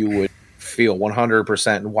how you would feel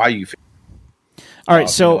 100% and why you feel. All right,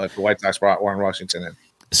 so if the White Sox brought Warren Washington in.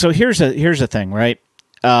 So here's the thing, right?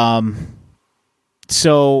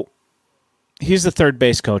 So he's the third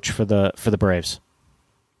base coach for the Braves.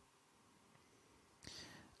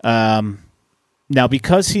 Now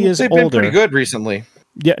because he is they've older, been pretty good recently.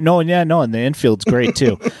 and the infield's great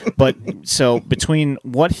too. But so between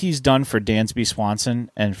what he's done for Dansby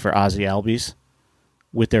Swanson and for Ozzie Albies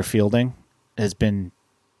with their fielding has been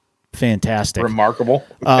fantastic, remarkable.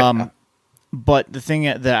 But the thing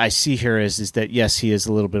that I see here is that yes, he is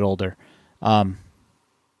a little bit older.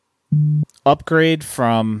 Upgrade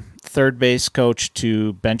from third base coach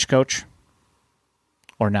to bench coach,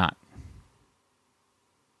 or not?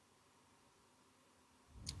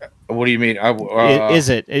 What do you mean? Is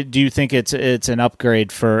it? Do you think it's an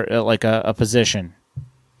upgrade for like a position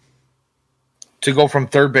to go from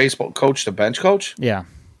third base coach to bench coach? Yeah.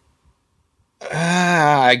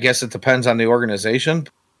 I guess it depends on the organization.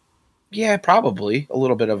 Yeah, probably a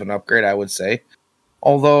little bit of an upgrade, I would say.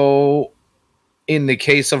 Although, in the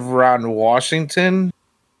case of Ron Washington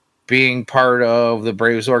being part of the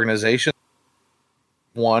Braves organization,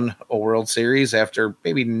 won a World Series after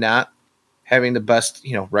maybe not having the best,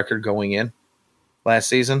 record going in last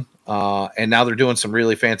season. And now they're doing some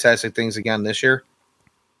really fantastic things again this year.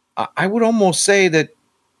 I would almost say that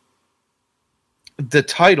the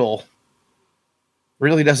title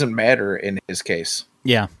really doesn't matter in his case.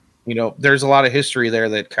 Yeah. There's a lot of history there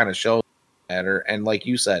that kind of shows matter. And like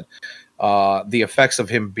you said, the effects of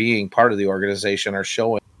him being part of the organization are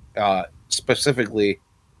showing specifically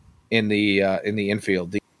in the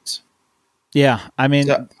infield. Yeah, I mean,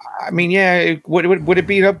 yeah. Would it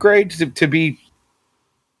be an upgrade to be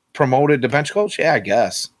promoted to bench coach? Yeah, I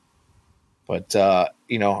guess. But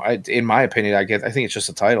in my opinion, I think it's just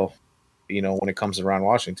a title. When it comes to Ron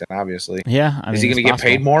Washington, obviously. Yeah, is he going to get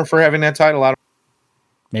paid more for having that title?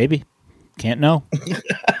 Maybe. Can't know.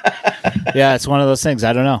 Yeah, it's one of those things.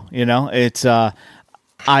 I don't know. It's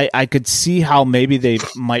I could see how maybe they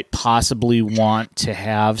might possibly want to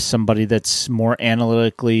have somebody that's more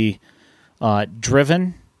analytically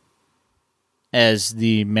driven as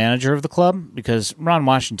the manager of the club, because Ron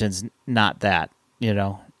Washington's not that, I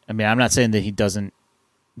mean, I'm not saying that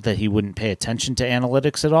he wouldn't pay attention to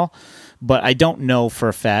analytics at all, but I don't know for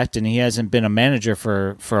a fact, and he hasn't been a manager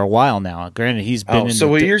for a while now. Granted, he's been so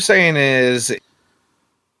what you're saying is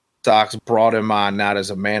Sox brought him on not as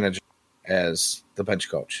a manager, as the bench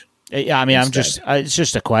coach. Yeah, I mean, instead. it's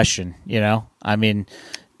just a question, I mean,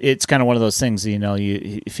 it's kind of one of those things,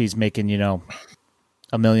 if he's making, $1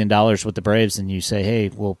 million with the Braves and you say, hey,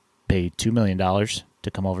 we'll pay $2 million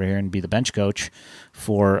to come over here and be the bench coach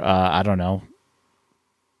for, I don't know,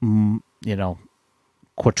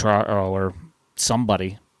 Quatraro or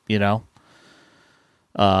somebody,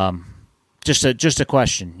 just a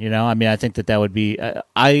question, I mean, I think that would be,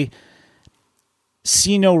 I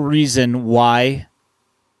see no reason why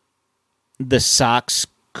the Sox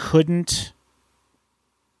couldn't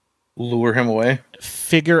lure him away,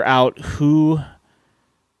 figure out who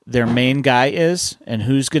their main guy is and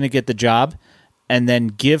who's going to get the job, and then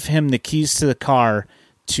give him the keys to the car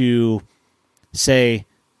to say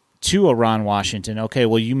to a Ron Washington, okay,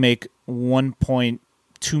 well, you make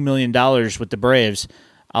 $1.2 million with the Braves.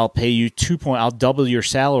 I'll pay you I'll double your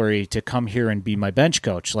salary to come here and be my bench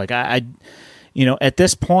coach. Like I at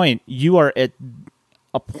this point, you are at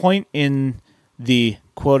a point in the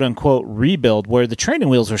quote unquote rebuild where the training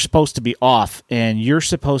wheels are supposed to be off and you're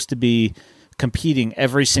supposed to be competing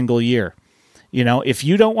every single year. If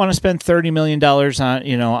you don't want to spend $30 million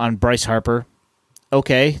on Bryce Harper,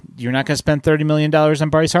 okay, you're not going to spend $30 million on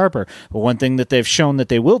Bryce Harper. But one thing that they've shown that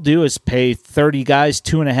they will do is pay 30 guys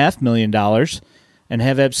 $2.5 million and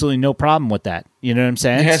have absolutely no problem with that. You know what I'm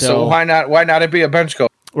saying? Yeah, so why not it be a bench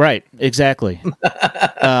coach? Right, exactly.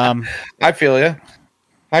 I feel you.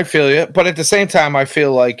 But at the same time, I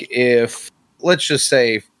feel like if, let's just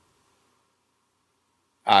say,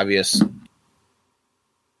 obvious,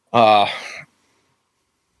 what's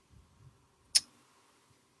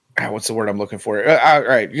the word I'm looking for? All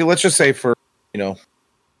right, let's just say for,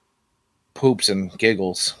 poops and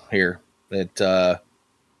giggles here that,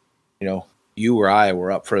 you or I were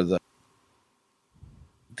up for the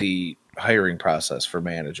hiring process for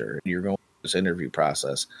manager, and you're going through this interview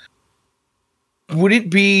process. Would it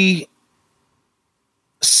be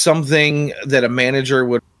something that a manager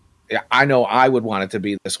would? I know I would want it to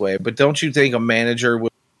be this way, but don't you think a manager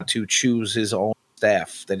would want to choose his own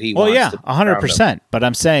staff that he? Well, yeah, 100%. But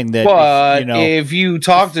I'm saying that. But if you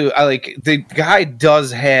talk to the guy,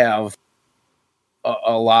 does have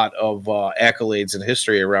a lot of accolades and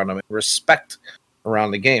history around him, and respect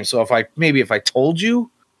around the game. So if I told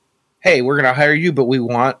you, hey, we're going to hire you, but we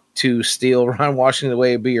want to steal Ron Washington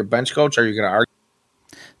away and be your bench coach, are you going to argue?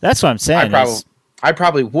 That's what I'm saying. I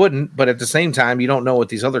probably wouldn't, but at the same time, you don't know what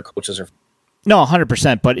these other coaches are. No,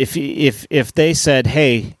 100%. But if they said,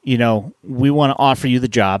 hey, we want to offer you the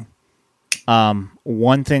job,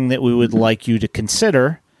 one thing that we would like you to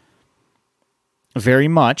consider very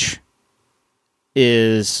much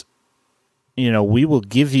is, we will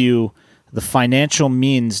give you the financial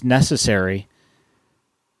means necessary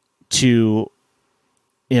to,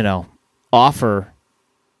 offer,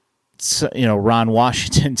 Ron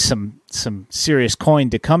Washington some serious coin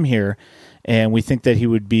to come here, and we think that he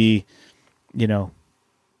would be,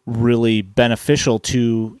 really beneficial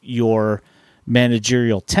to your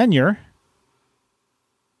managerial tenure.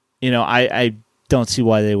 I don't see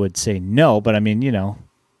why they would say no, but I mean,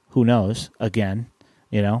 who knows? Again,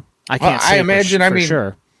 I can't say. I imagine. For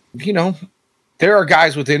sure. There are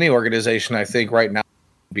guys within the organization, I think, right now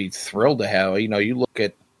would be thrilled to have. You look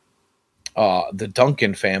at the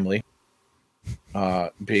Duncan family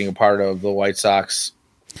being a part of the White Sox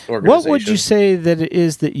organization. What would you say that it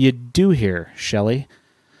is that you do here, Shelley?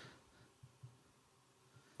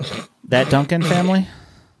 That Duncan family?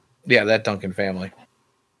 Yeah, that Duncan family.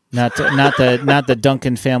 Not the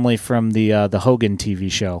Duncan family from the Hogan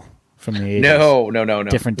TV show from the 80s. No.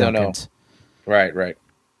 Different Duncans. No. Right.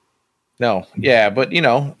 No, yeah, but they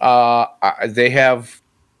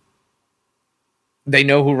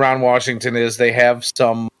know who Ron Washington is. They have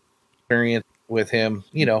some experience with him,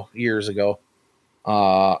 years ago.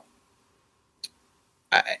 I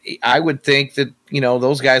would think that,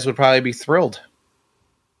 those guys would probably be thrilled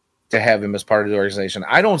to have him as part of the organization.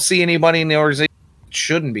 I don't see anybody in the organization that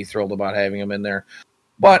shouldn't be thrilled about having him in there.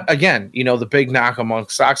 But again, the big knock among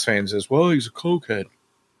Sox fans is, well, he's a cokehead.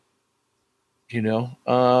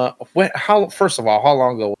 First of all, how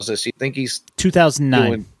long ago was this? You think he's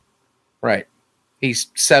 2009? Right. He's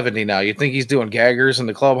 70 now. You think he's doing gaggers in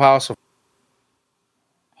the clubhouse?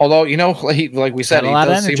 Although, like we said, he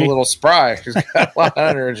does seem a little spry. He's got a lot of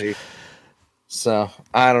energy. So,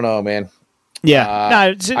 I don't know, man.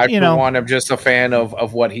 Yeah. For one, I'm just a fan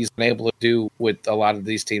of what he's been able to do with a lot of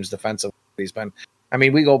these teams defensively.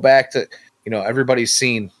 We go back to, everybody's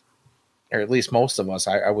seen, or at least most of us,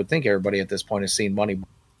 I would think everybody at this point has seen Moneyball.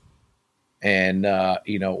 And,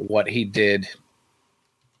 what he did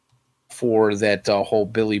for that whole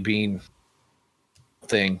Billy Bean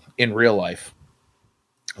thing in real life,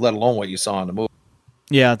 let alone what you saw in the movie.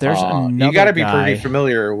 Yeah, there's another you got to be guy. pretty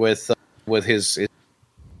familiar with his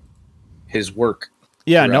work.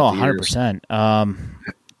 Yeah, no, throughout the 100%.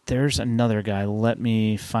 There's another guy. Let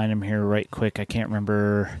me find him here right quick. I can't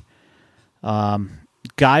remember.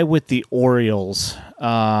 Guy with the Orioles.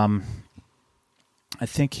 I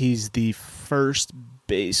think he's the first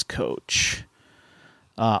base coach.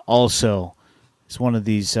 Also, he's one of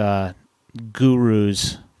these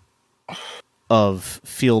gurus of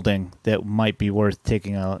fielding that might be worth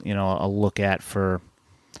taking a look at for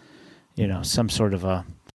some sort of a.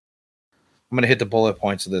 I'm going to hit the bullet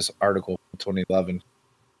points of this article from 2011,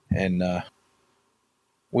 and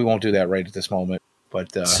we won't do that right at this moment.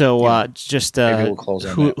 But just we'll close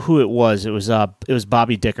on who it was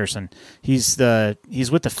Bobby Dickerson. He's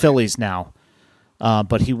with the Phillies now,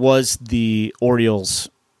 but he was the Orioles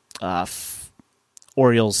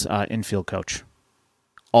infield coach.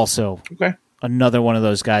 Also, another one of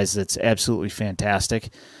those guys that's absolutely fantastic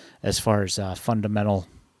as far as fundamental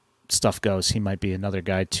stuff goes. He might be another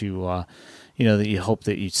guy to that you hope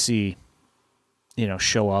that you see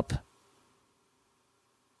show up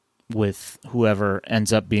with whoever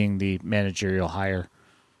ends up being the managerial hire.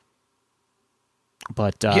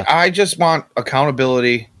 But I just want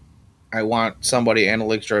accountability. I want somebody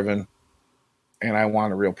analytics driven, and I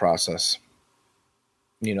want a real process.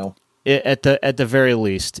 At the very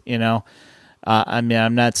least, I mean,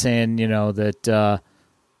 I'm not saying that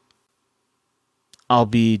I'll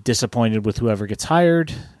be disappointed with whoever gets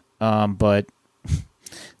hired, but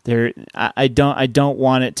I don't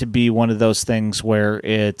want it to be one of those things where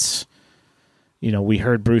it's, we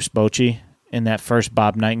heard Bruce Bochy in that first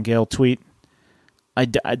Bob Nightingale tweet.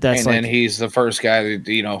 Then he's the first guy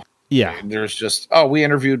that, yeah. There's just, we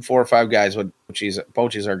interviewed 4 or 5 guys, but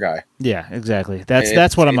Bochy's our guy. Yeah, exactly.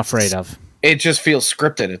 That's what I'm afraid of. It just feels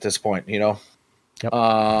scripted at this point, Yep.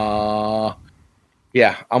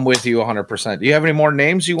 Yeah, I'm with you 100%. Do you have any more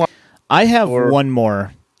names you want? I have one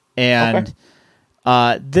more, and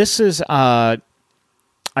this is I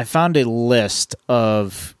found a list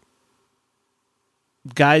of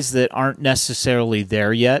guys that aren't necessarily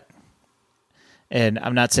there yet, and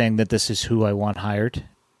I'm not saying that this is who I want hired,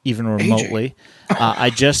 even remotely. I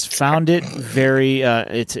just found it very.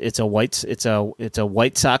 It's a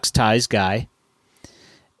White Sox ties guy,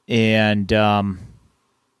 and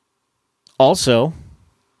also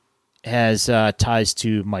has ties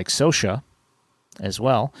to Mike Scioscia as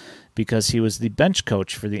well, because he was the bench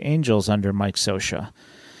coach for the Angels under Mike Scioscia.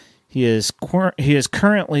 He is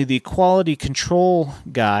currently the quality control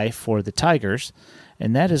guy for the Tigers,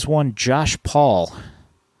 and that is one Josh Paul.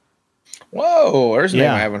 Whoa, there's a name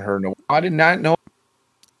I haven't heard of. I did not know.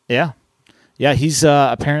 Yeah. Yeah, he's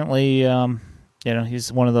apparently,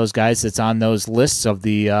 he's one of those guys that's on those lists of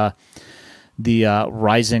the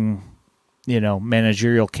rising,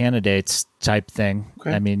 managerial candidates type thing.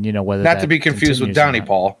 Okay. I mean, whether not to be confused with Donnie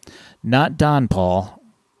Paul. Not Don Paul,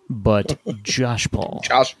 but Josh Paul.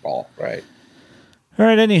 Josh Paul, right. All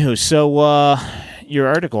right, anywho, so your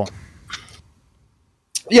article.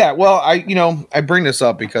 Yeah, well, I bring this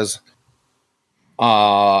up because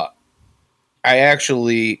I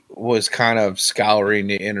actually was kind of scouring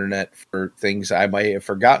the internet for things I might have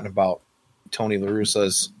forgotten about Tony La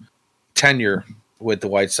Russa's tenure with the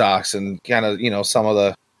White Sox, and kind of, some of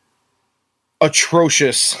the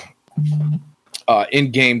atrocious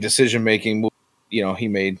in-game decision-making he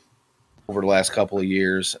made over the last couple of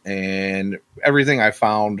years. And everything I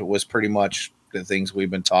found was pretty much the things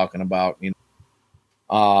we've been talking about,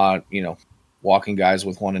 walking guys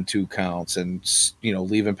with 1 and 2 counts, and,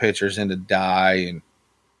 leaving pitchers in to die,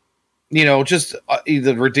 and, just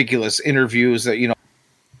the ridiculous interviews that,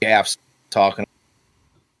 gaffes talking.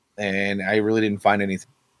 And I really didn't find anything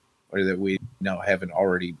that we haven't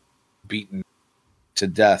already beaten to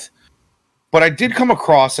death. But I did come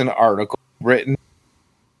across an article written,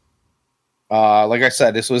 like I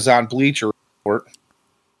said, this was on Bleacher Report,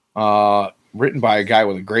 written by a guy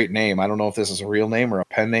with a great name. I don't know if this is a real name or a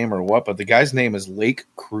pen name or what, but the guy's name is Lake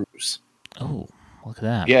Cruz. Oh, look at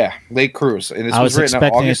that. Yeah, Lake Cruz. And I was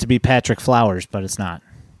expecting it to be Patrick Flowers, but it's not.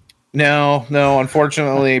 No,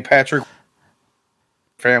 unfortunately, Patrick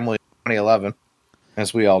family 2011,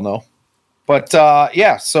 as we all know. But,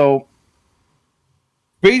 so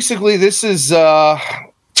basically this is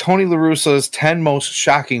Tony La Russa's 10 most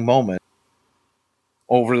shocking moments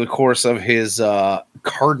over the course of his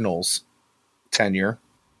Cardinals tenure.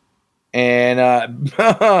 And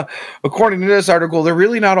according to this article, they're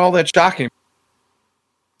really not all that shocking.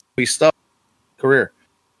 Stuff career.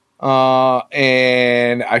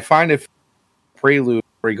 And I find it prelude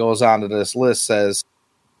where he goes on to this list, says,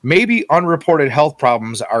 maybe unreported health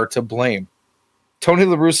problems are to blame. Tony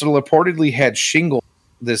La Russa reportedly had shingles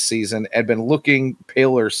this season and been looking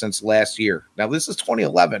paler since last year. Now, this is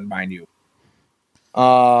 2011, mind you.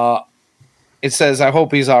 It says, I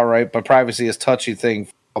hope he's all right, but privacy is a touchy thing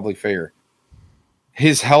for public figure.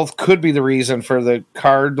 His health could be the reason for the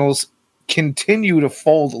Cardinals continue to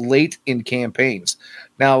fold late in campaigns.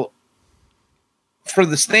 Now, for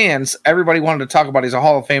the stands, everybody wanted to talk about he's a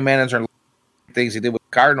Hall of Fame manager and things he did with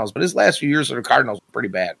the Cardinals, but his last few years with the Cardinals were pretty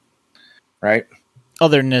bad, right?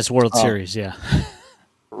 Other than this World Series, yeah.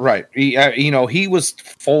 Right. He was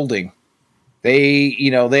folding. They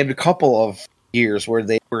had a couple of years where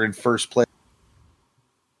they were in first place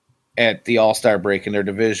at the All-Star break in their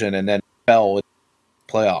division and then fell in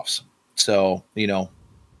playoffs. So,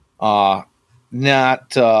 not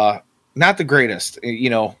the greatest.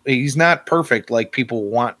 He's not perfect like people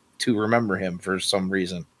want to remember him for some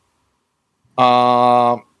reason.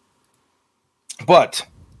 But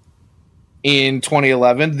in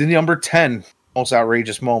 2011, the number 10 most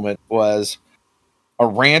outrageous moment was a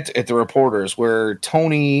rant at the reporters where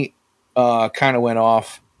Tony kind of went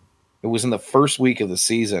off. It was in the first week of the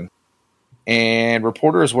season, and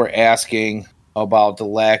reporters were asking about the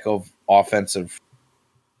lack of offensive,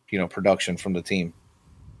 production from the team.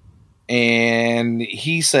 And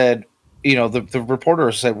he said, the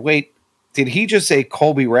reporter said, wait, did he just say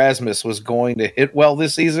Colby Rasmus was going to hit well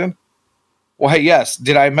this season? Why, yes.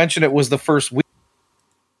 Did I mention it was the first week?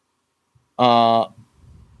 Now,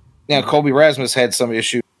 Colby Rasmus had some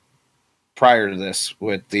issues prior to this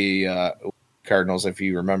with the Cardinals. If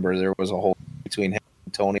you remember, there was a whole between him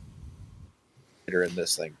and Tony in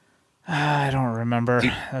this thing. I don't remember.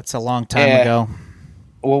 That's a long time ago.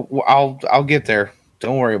 Well, I'll get there.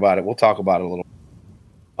 Don't worry about it. We'll talk about it a little.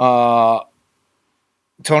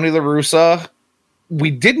 Tony La Russa,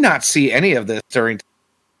 we did not see any of this during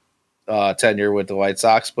tenure with the White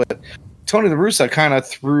Sox, but Tony La Russa kind of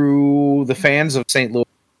threw the fans of St. Louis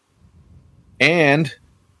and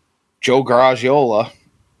Joe Garagiola,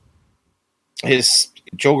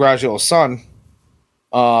 Joe Garagiola's son,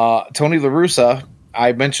 Tony La Russa.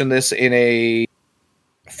 I mentioned this in a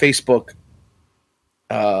Facebook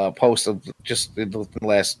post of just in the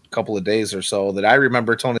last couple of days or so that I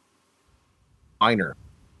remember Tony minor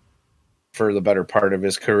for the better part of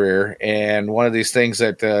his career. And one of these things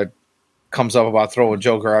that comes up about throwing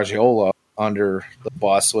Joe Garagiola under the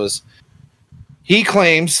bus was he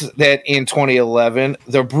claims that in 2011,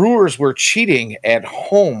 the Brewers were cheating at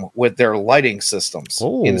home with their lighting systems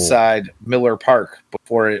inside Miller Park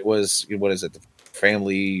before it was, what is it, the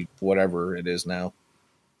family, whatever it is now.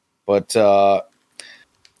 But the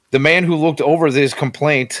man who looked over this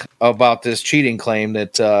complaint about this cheating claim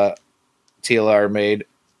that TLR made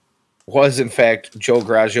was, in fact, Joe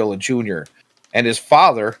Garagiola Jr., and his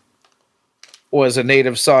father was a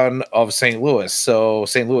native son of St. Louis, so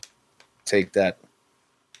St. Louis take that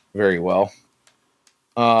very well.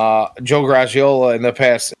 Joe Garagiola in the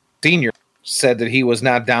past, senior, said that he was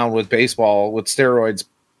not down with baseball, with steroids,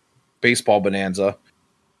 baseball bonanza,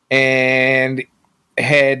 and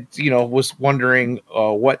had, was wondering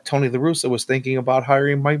what Tony La Russa was thinking about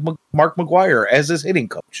hiring Mark McGwire as his hitting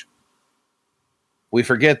coach. We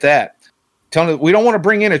forget that. We don't want to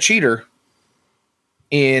bring in a cheater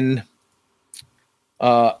in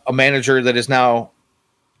a manager that is now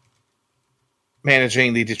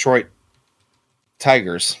managing the Detroit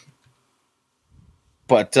Tigers.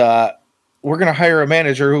 But we're going to hire a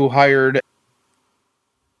manager who hired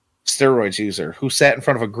steroids user, who sat in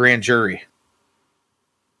front of a grand jury.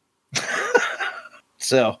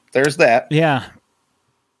 So there's that. Yeah.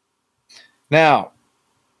 Now,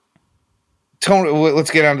 Tony, let's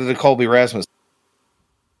get on to the Colby Rasmus.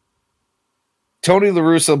 Tony La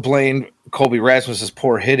Russa blamed Colby Rasmus's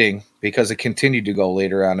poor hitting because it continued to go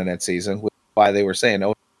later on in that season, which is why they were saying,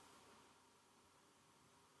 oh,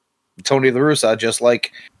 Tony La Russa, just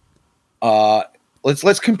like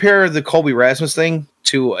let's compare the Colby Rasmus thing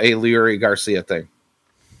to a Leury Garcia thing.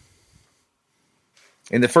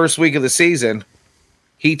 In the first week of the season,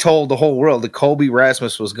 he told the whole world that Colby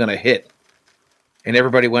Rasmus was going to hit. And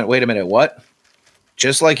everybody went, wait a minute, what?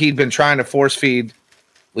 Just like he'd been trying to force feed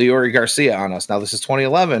Leury Garcia on us. Now, this is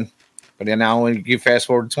 2011, but now when you fast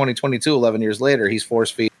forward to 2022, 11 years later, he's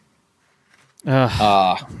force feed Leury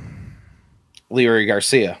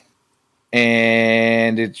Garcia.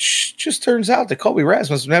 And it just turns out that Colby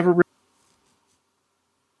Rasmus never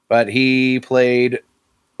but he played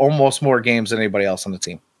almost more games than anybody else on the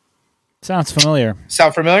team. Sounds familiar.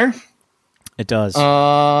 Sound familiar? It does.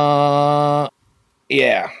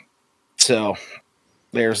 Yeah. So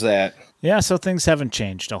there's that. Yeah, so things haven't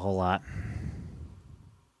changed a whole lot.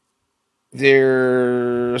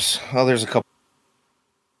 There's a couple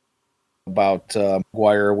about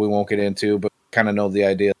McGuire we won't get into, but kind of know the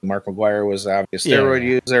idea. Mark McGuire was an obvious steroid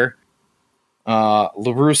user. La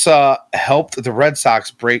Russa helped the Red Sox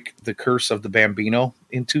break the curse of the Bambino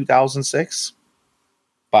in 2006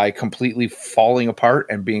 by completely falling apart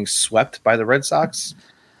and being swept by the Red Sox.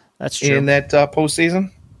 That's true. In that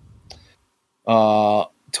postseason.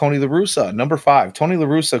 Tony La Russa, number 5. Tony La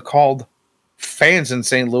Russa called fans in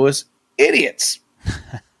St. Louis idiots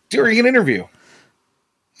during an interview.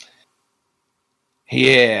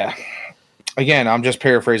 Yeah. Again, I'm just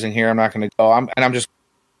paraphrasing here. I'm not going to go. I'm just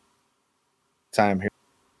time here.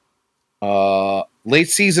 Late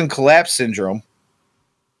season collapse syndrome.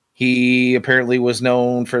 He apparently was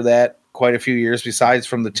known for that quite a few years, besides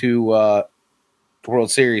from the 2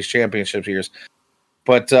 World Series championship years.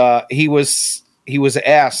 But he was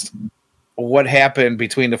asked what happened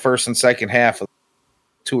between the first and second half of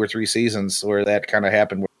 2 or 3 seasons where that kind of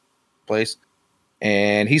happened place.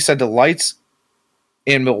 And he said the lights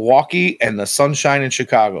in Milwaukee and the sunshine in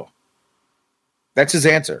Chicago. That's his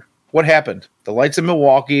answer. What happened? The lights in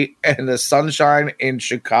Milwaukee and the sunshine in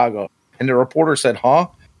Chicago. And the reporter said, huh?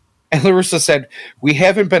 And La Russa said, we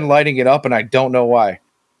haven't been lighting it up and I don't know why.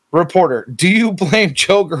 Reporter, do you blame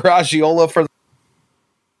Joe Garagiola for the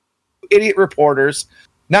idiot reporters?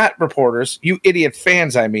 Not reporters, you idiot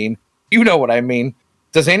fans, I mean. You know what I mean.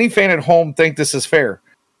 Does any fan at home think this is fair?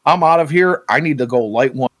 I'm out of here. I need to go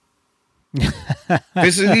light one.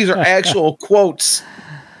 These are actual quotes.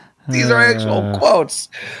 These are actual quotes.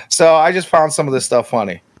 So I just found some of this stuff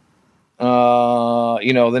funny.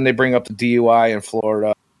 Then they bring up the DUI in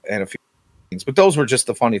Florida and a few things. But those were just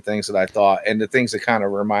the funny things that I thought, and the things that kind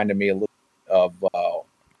of reminded me a little of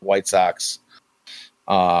White Sox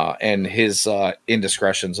and his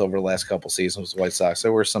indiscretions over the last couple seasons with the White Sox.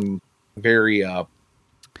 There were some very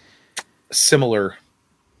similar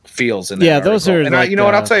feels in that. Yeah, those article. are. And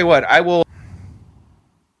what? I'll tell you what. I will.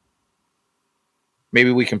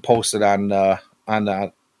 Maybe we can post it on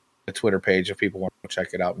the Twitter page if people want to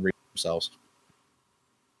check it out and read it themselves.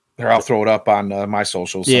 Or I'll throw it up on my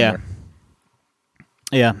socials. Somewhere.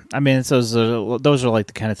 Yeah. I mean, it's those are like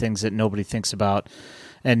the kind of things that nobody thinks about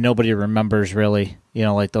and nobody remembers really.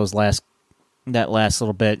 Like that last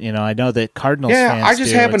little bit. I know that Cardinals fans. Yeah, I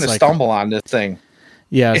just happened to stumble on this thing.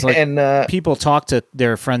 Yeah, it's like and, people talk to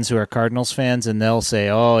their friends who are Cardinals fans, and they'll say,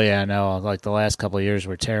 "Oh yeah, no, like the last couple of years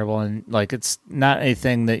were terrible," and like it's not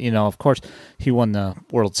anything that Of course, he won the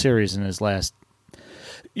World Series in his last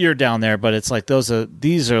year down there, but it's like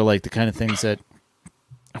these are like the kind of things that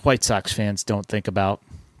White Sox fans don't think about.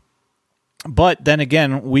 But then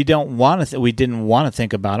again, we don't want to. We didn't want to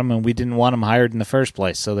think about them, and we didn't want them hired in the first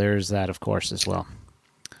place. So there's that, of course, as well.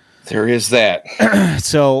 There is that.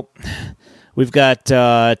 So. We've got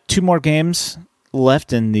 2 more games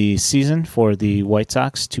left in the season for the White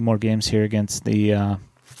Sox. 2 more games here against the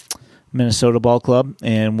Minnesota Ball Club.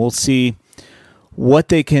 And we'll see what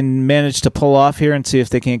they can manage to pull off here and see if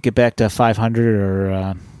they can't get back to 500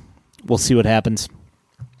 or we'll see what happens.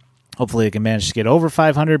 Hopefully they can manage to get over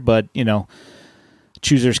 500, but,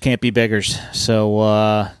 choosers can't be beggars.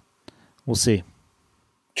 So we'll see.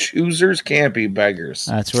 Choosers can't be beggars.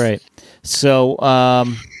 That's right. So...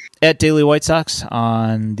 at Daily White Sox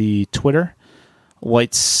on the Twitter,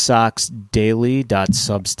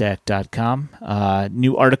 whitesoxdaily.substack.com.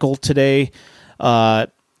 New article today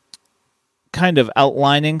kind of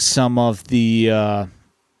outlining some of the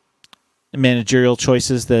managerial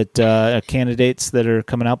choices that candidates that are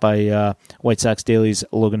coming out by White Sox Daily's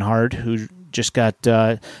Logan Hard, who just put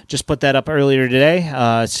that up earlier today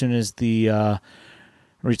as soon as the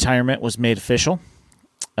retirement was made official.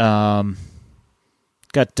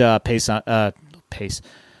 Got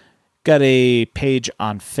Got a page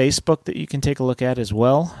on Facebook that you can take a look at as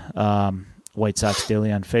well. White Sox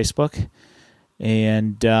Daily on Facebook.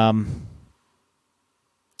 And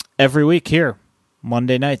every week here,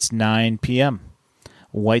 Monday nights, 9 p.m.,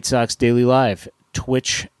 White Sox Daily Live,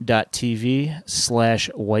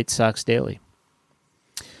 twitch.tv/White Sox Daily.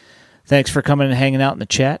 Thanks for coming and hanging out in the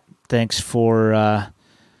chat. Thanks for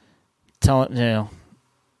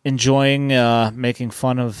enjoying making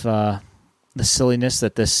fun of the silliness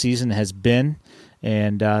that this season has been.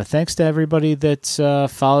 And thanks to everybody that's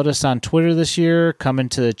followed us on Twitter this year, come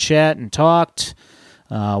into the chat and talked,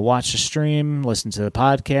 watched the stream, listened to the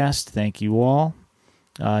podcast. Thank you all.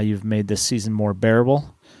 You've made this season more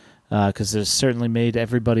bearable because it's certainly made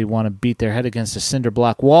everybody want to beat their head against a cinder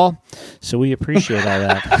block wall. So we appreciate all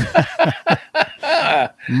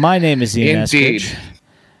that. My name is Ian Indeed. Eskridge.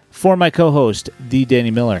 For my co-host, the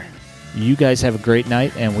Danny Miller. You guys have a great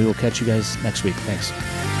night, and we will catch you guys next week. Thanks.